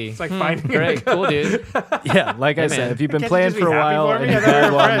 how lucky. It's like finding Great, cool, dude. Yeah, like I man. said, if you've been Can't you playing just be for a happy while for and me? you I thought we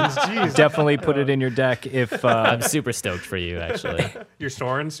grab were one, friends. Jeez. definitely put it in your deck. If I'm super stoked for you, actually. You're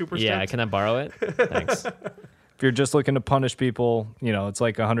Soren super Yeah, stoked? can I borrow it? Thanks. if you're just looking to punish people, it's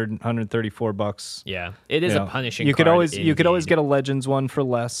like $134. Yeah, it is You a know, punishing. You could card always indeed. get a Legends one for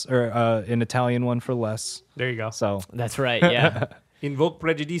less, or an Italian one for less. There you go. So That's right. Yeah, Invoke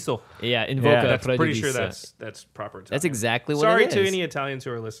Prejudizo. yeah. Invoke Yeah, a That's pretty sure prejudice. that's proper Italian. That's exactly what Sorry it is. to any Italians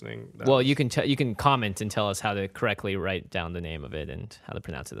who are listening. That Well, was- you can comment and tell us how to correctly write down the name of it and how to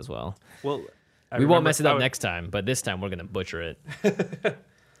pronounce it as well. Well, I We won't remember- mess it I up would- next time, but this time we're gonna butcher it.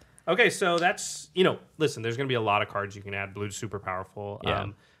 Okay, so that's, listen, there's going to be a lot of cards you can add. Blue's super powerful. Yeah.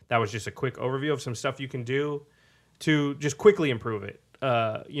 That was just a quick overview of some stuff you can do to just quickly improve it.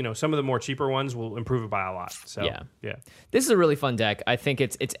 Some of the more cheaper ones will improve it by a lot. So, Yeah. yeah. This is a really fun deck. I think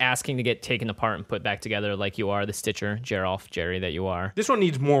it's asking to get taken apart and put back together like you are, the Stitcher, Jerry that you are. This one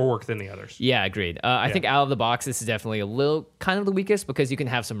needs more work than the others. Yeah, agreed. I think out of the box, this is definitely a little kind of the weakest because you can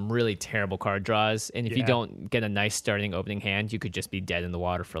have some really terrible card draws, and if you Yeah. don't get a nice starting opening hand, you could just be dead in the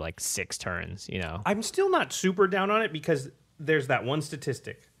water for like 6 turns. I'm still not super down on it because there's that one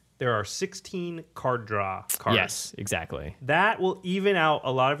statistic. There are 16 card draw cards. Yes, exactly. That will even out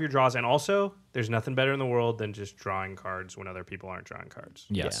a lot of your draws. And also, there's nothing better in the world than just drawing cards when other people aren't drawing cards.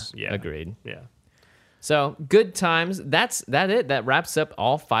 yes. Yeah. Agreed. Yeah. So good times. That's it. That wraps up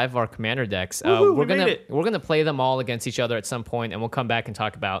all 5 of our commander decks. Woohoo, we're we made it. gonna play them all against each other at some point, and we'll come back and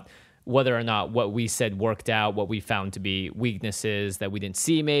talk about whether or not what we said worked out, what we found to be weaknesses that we didn't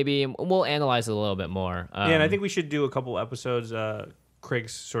see, maybe. And we'll analyze it a little bit more. Yeah, and I think we should do a couple episodes.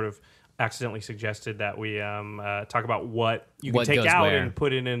 Craig's sort of accidentally suggested that we talk about what you can What take goes out where. and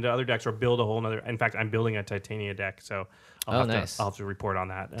put it into other decks or build a whole nother. In fact, I'm building a Titania deck, so I'll nice. have to report on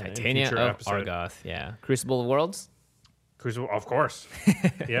that. Titania in a future of episode. Argoth. Yeah. Crucible of Worlds. Crucible, of course.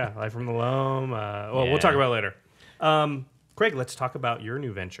 Yeah, Life from the Loam. Well, Yeah. we'll talk about it later. Craig, let's talk about your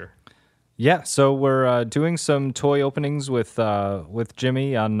new venture. Yeah, so we're doing some toy openings with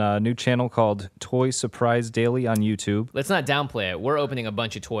Jimmy on a new channel called Toy Surprise Daily on YouTube. Let's not downplay it. We're opening a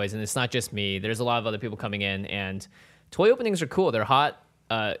bunch of toys, and it's not just me. There's a lot of other people coming in, and toy openings are cool. They're hot.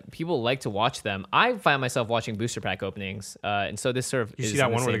 People like to watch them. I find myself watching booster pack openings, and so this sort of You is see that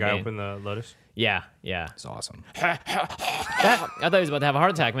in one where the same guy vein. opened the Lotus? Yeah. It's awesome. I thought he was about to have a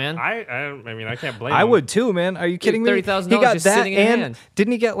heart attack, man. I mean, I can't blame him. I would too, man. Are you kidding me? $30,000 He got just that, sitting in and hand.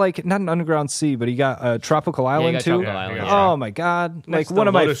 didn't he get like not an Underground Sea, but he got a Tropical Island got too? Tropical Island, yeah. Oh my God! Next Like to one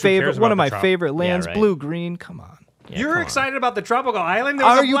of my Lotus, who cares favorite, about one of the my trop? favorite lands, right. blue green. Come on. Yeah, You're come on. excited about the Tropical Island? There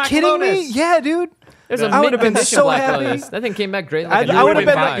was Are a you Black kidding Lotus. me? Yeah, dude. There's a I would have been mid-condition so Black happy. Lotus. That thing came back great. Like I would have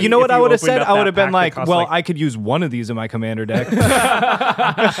been fine like, you know if what I you would have opened said? up I that would have been pack like, that costs well, like- I could use one of these in my commander deck.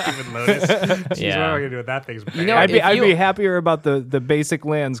 Stupid Lotus. Jeez, Yeah. what am I going to do with that thing? You know, I'd if be you- happier about the basic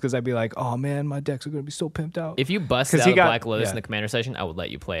lands because I'd be like, oh man, my decks are gonna be so pimped out. If you busted 'Cause out he a got- Black Lotus yeah. in the commander session, I would let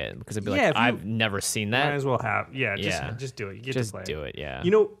you play it because I'd be like, Yeah, if you- I've never seen Might that. as well have. Yeah, Yeah. just do it. You get Just to play do it, yeah.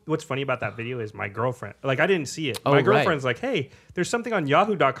 You know what's funny about that video is my girlfriend, like I didn't see it. Oh, My right. girlfriend's like, hey, there's something on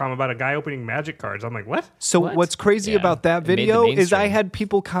yahoo.com about a guy opening magic cards. I'm like, what? So What? what's crazy Yeah. about that It made the video is I mainstream. had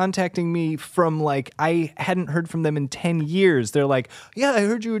people contacting me from like I hadn't heard from them in 10 years. They're like, "Yeah, I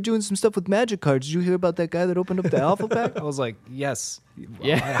heard you were doing some stuff with magic cards. Did you hear about that guy that opened up the alpha pack?" I was like, "Yes."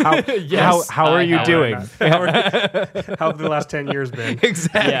 Yeah. How are you have. doing? How have the last 10 years been?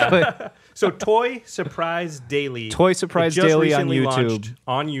 Exactly. Yeah. So Toy Surprise Daily. Toy Surprise It just Daily on recently YouTube. launched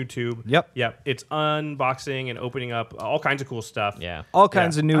on YouTube. Yep. It's unboxing and opening up all kinds of cool stuff. Yeah. All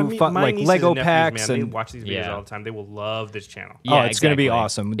kinds of new fun, my like nieces Lego and nephews, packs man, they and watch these videos Yeah. all the time. They will love this channel. Yeah, oh, it's going to be exactly.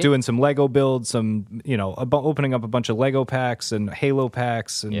 awesome. Doing some Lego builds, some opening up a bunch of Lego packs and Halo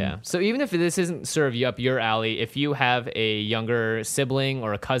packs. And Yeah. So even if this isn't sort of up your alley, if you have a younger sibling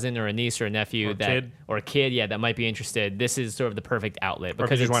or a cousin or a niece or a nephew or a kid, that might be interested, this is sort of the perfect outlet Or if you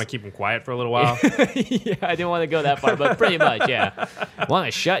because just it's- want to keep them quiet for a little while. yeah, I didn't want to go that far, but pretty much, yeah. Want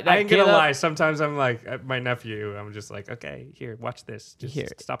to shut that I ain't kid gonna up? lie. Sometimes I'm like my nephew. I'm just like, okay, here, watch this. Just Here.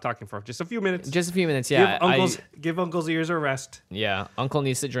 stop talking for just a few minutes. Just a few minutes, yeah. Give uncle's ears a rest. Yeah, Uncle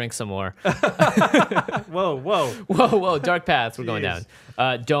needs to drink some more. Whoa. Whoa, dark paths. We're going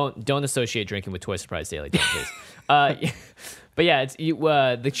Jeez. down. Don't associate drinking with Toy Surprise Daily, don't, please. But yeah,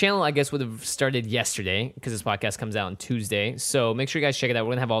 the channel, I guess, would have started yesterday because this podcast comes out on Tuesday. So make sure you guys check it out. We're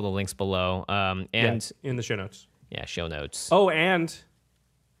going to have all the links below. And in the show notes. yeah, show notes. Oh, and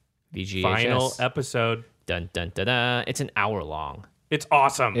VGHS. final episode. Dun, dun, dun, dun. It's an hour long. It's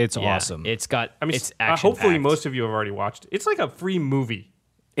awesome. it's Yeah, awesome. It's got, I mean, it's action hopefully most of you have already watched. It's like a free movie.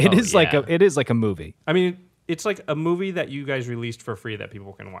 It is like yeah. it is like a movie. I mean, it's like a movie that you guys released for free that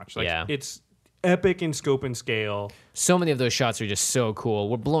people can watch. Like, Yeah. it's epic in scope and scale. So many of those shots are just so cool.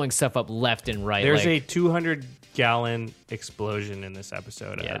 We're blowing stuff up left and right. There's like, a 200-gallon explosion in this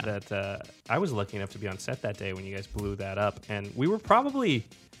episode Yeah. that I was lucky enough to be on set that day when you guys blew that up, and we were probably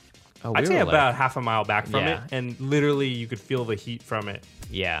oh, I'd we say were like- about half a mile back from Yeah. it, and literally you could feel the heat from it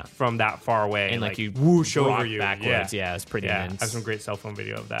yeah. from that far away, And like you whoosh rock over you backwards. Yeah, it's pretty Yeah, I immense. have some great cell phone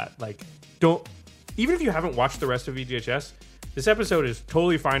video of that. Like, even if you haven't watched the rest of VGHS, this episode is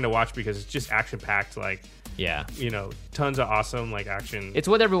totally fine to watch because it's just action packed. Like, Yeah. tons of awesome like action. It's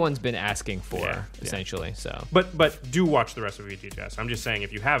what everyone's been asking for, Yeah. essentially. So, but do watch the rest of VGHS. I'm just saying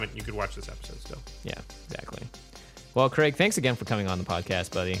if you haven't, you could watch this episode still. yeah, exactly. Well, Craig, thanks again for coming on the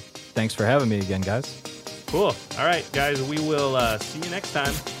podcast, buddy. Thanks for having me again, guys. Cool. All right, guys, we will see you next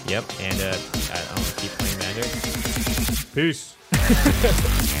time. Yep. And I'll keep playing Magic. Peace.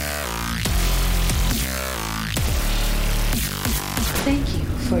 Thank you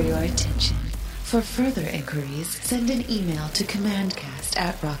for your attention. For further inquiries, send an email to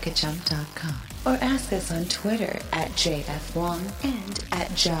commandcast@rocketjump.com or ask us on Twitter @JFWong and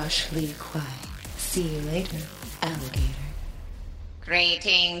 @JoshLeeQuai. See you later, alligator.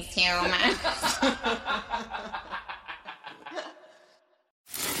 Greetings, humans.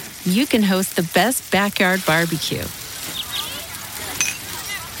 You can host the best backyard barbecue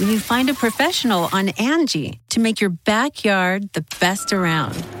when you find a professional on Angie to make your backyard the best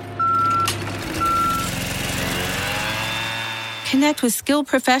around. Connect with skilled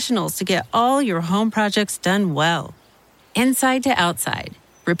professionals to get all your home projects done well. Inside to outside,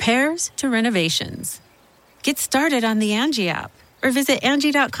 repairs to renovations. Get started on the Angie app or visit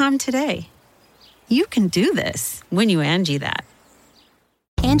Angie.com today. You can do this when you Angie that.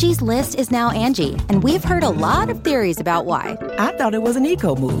 Angie's List is now Angie, and we've heard a lot of theories about why. I thought it was an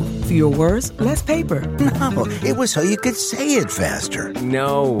eco move. Fewer words, less paper. No, it was so you could say it faster.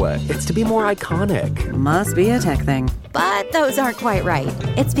 No, it's to be more iconic. Must be a tech thing. But those aren't quite right.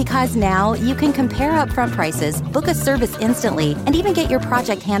 It's because now you can compare upfront prices, book a service instantly, and even get your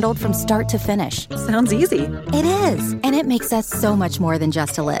project handled from start to finish. Sounds easy. It is, and it makes us so much more than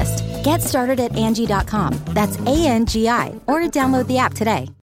just a list. Get started at Angie.com. That's ANGI, or download the app today.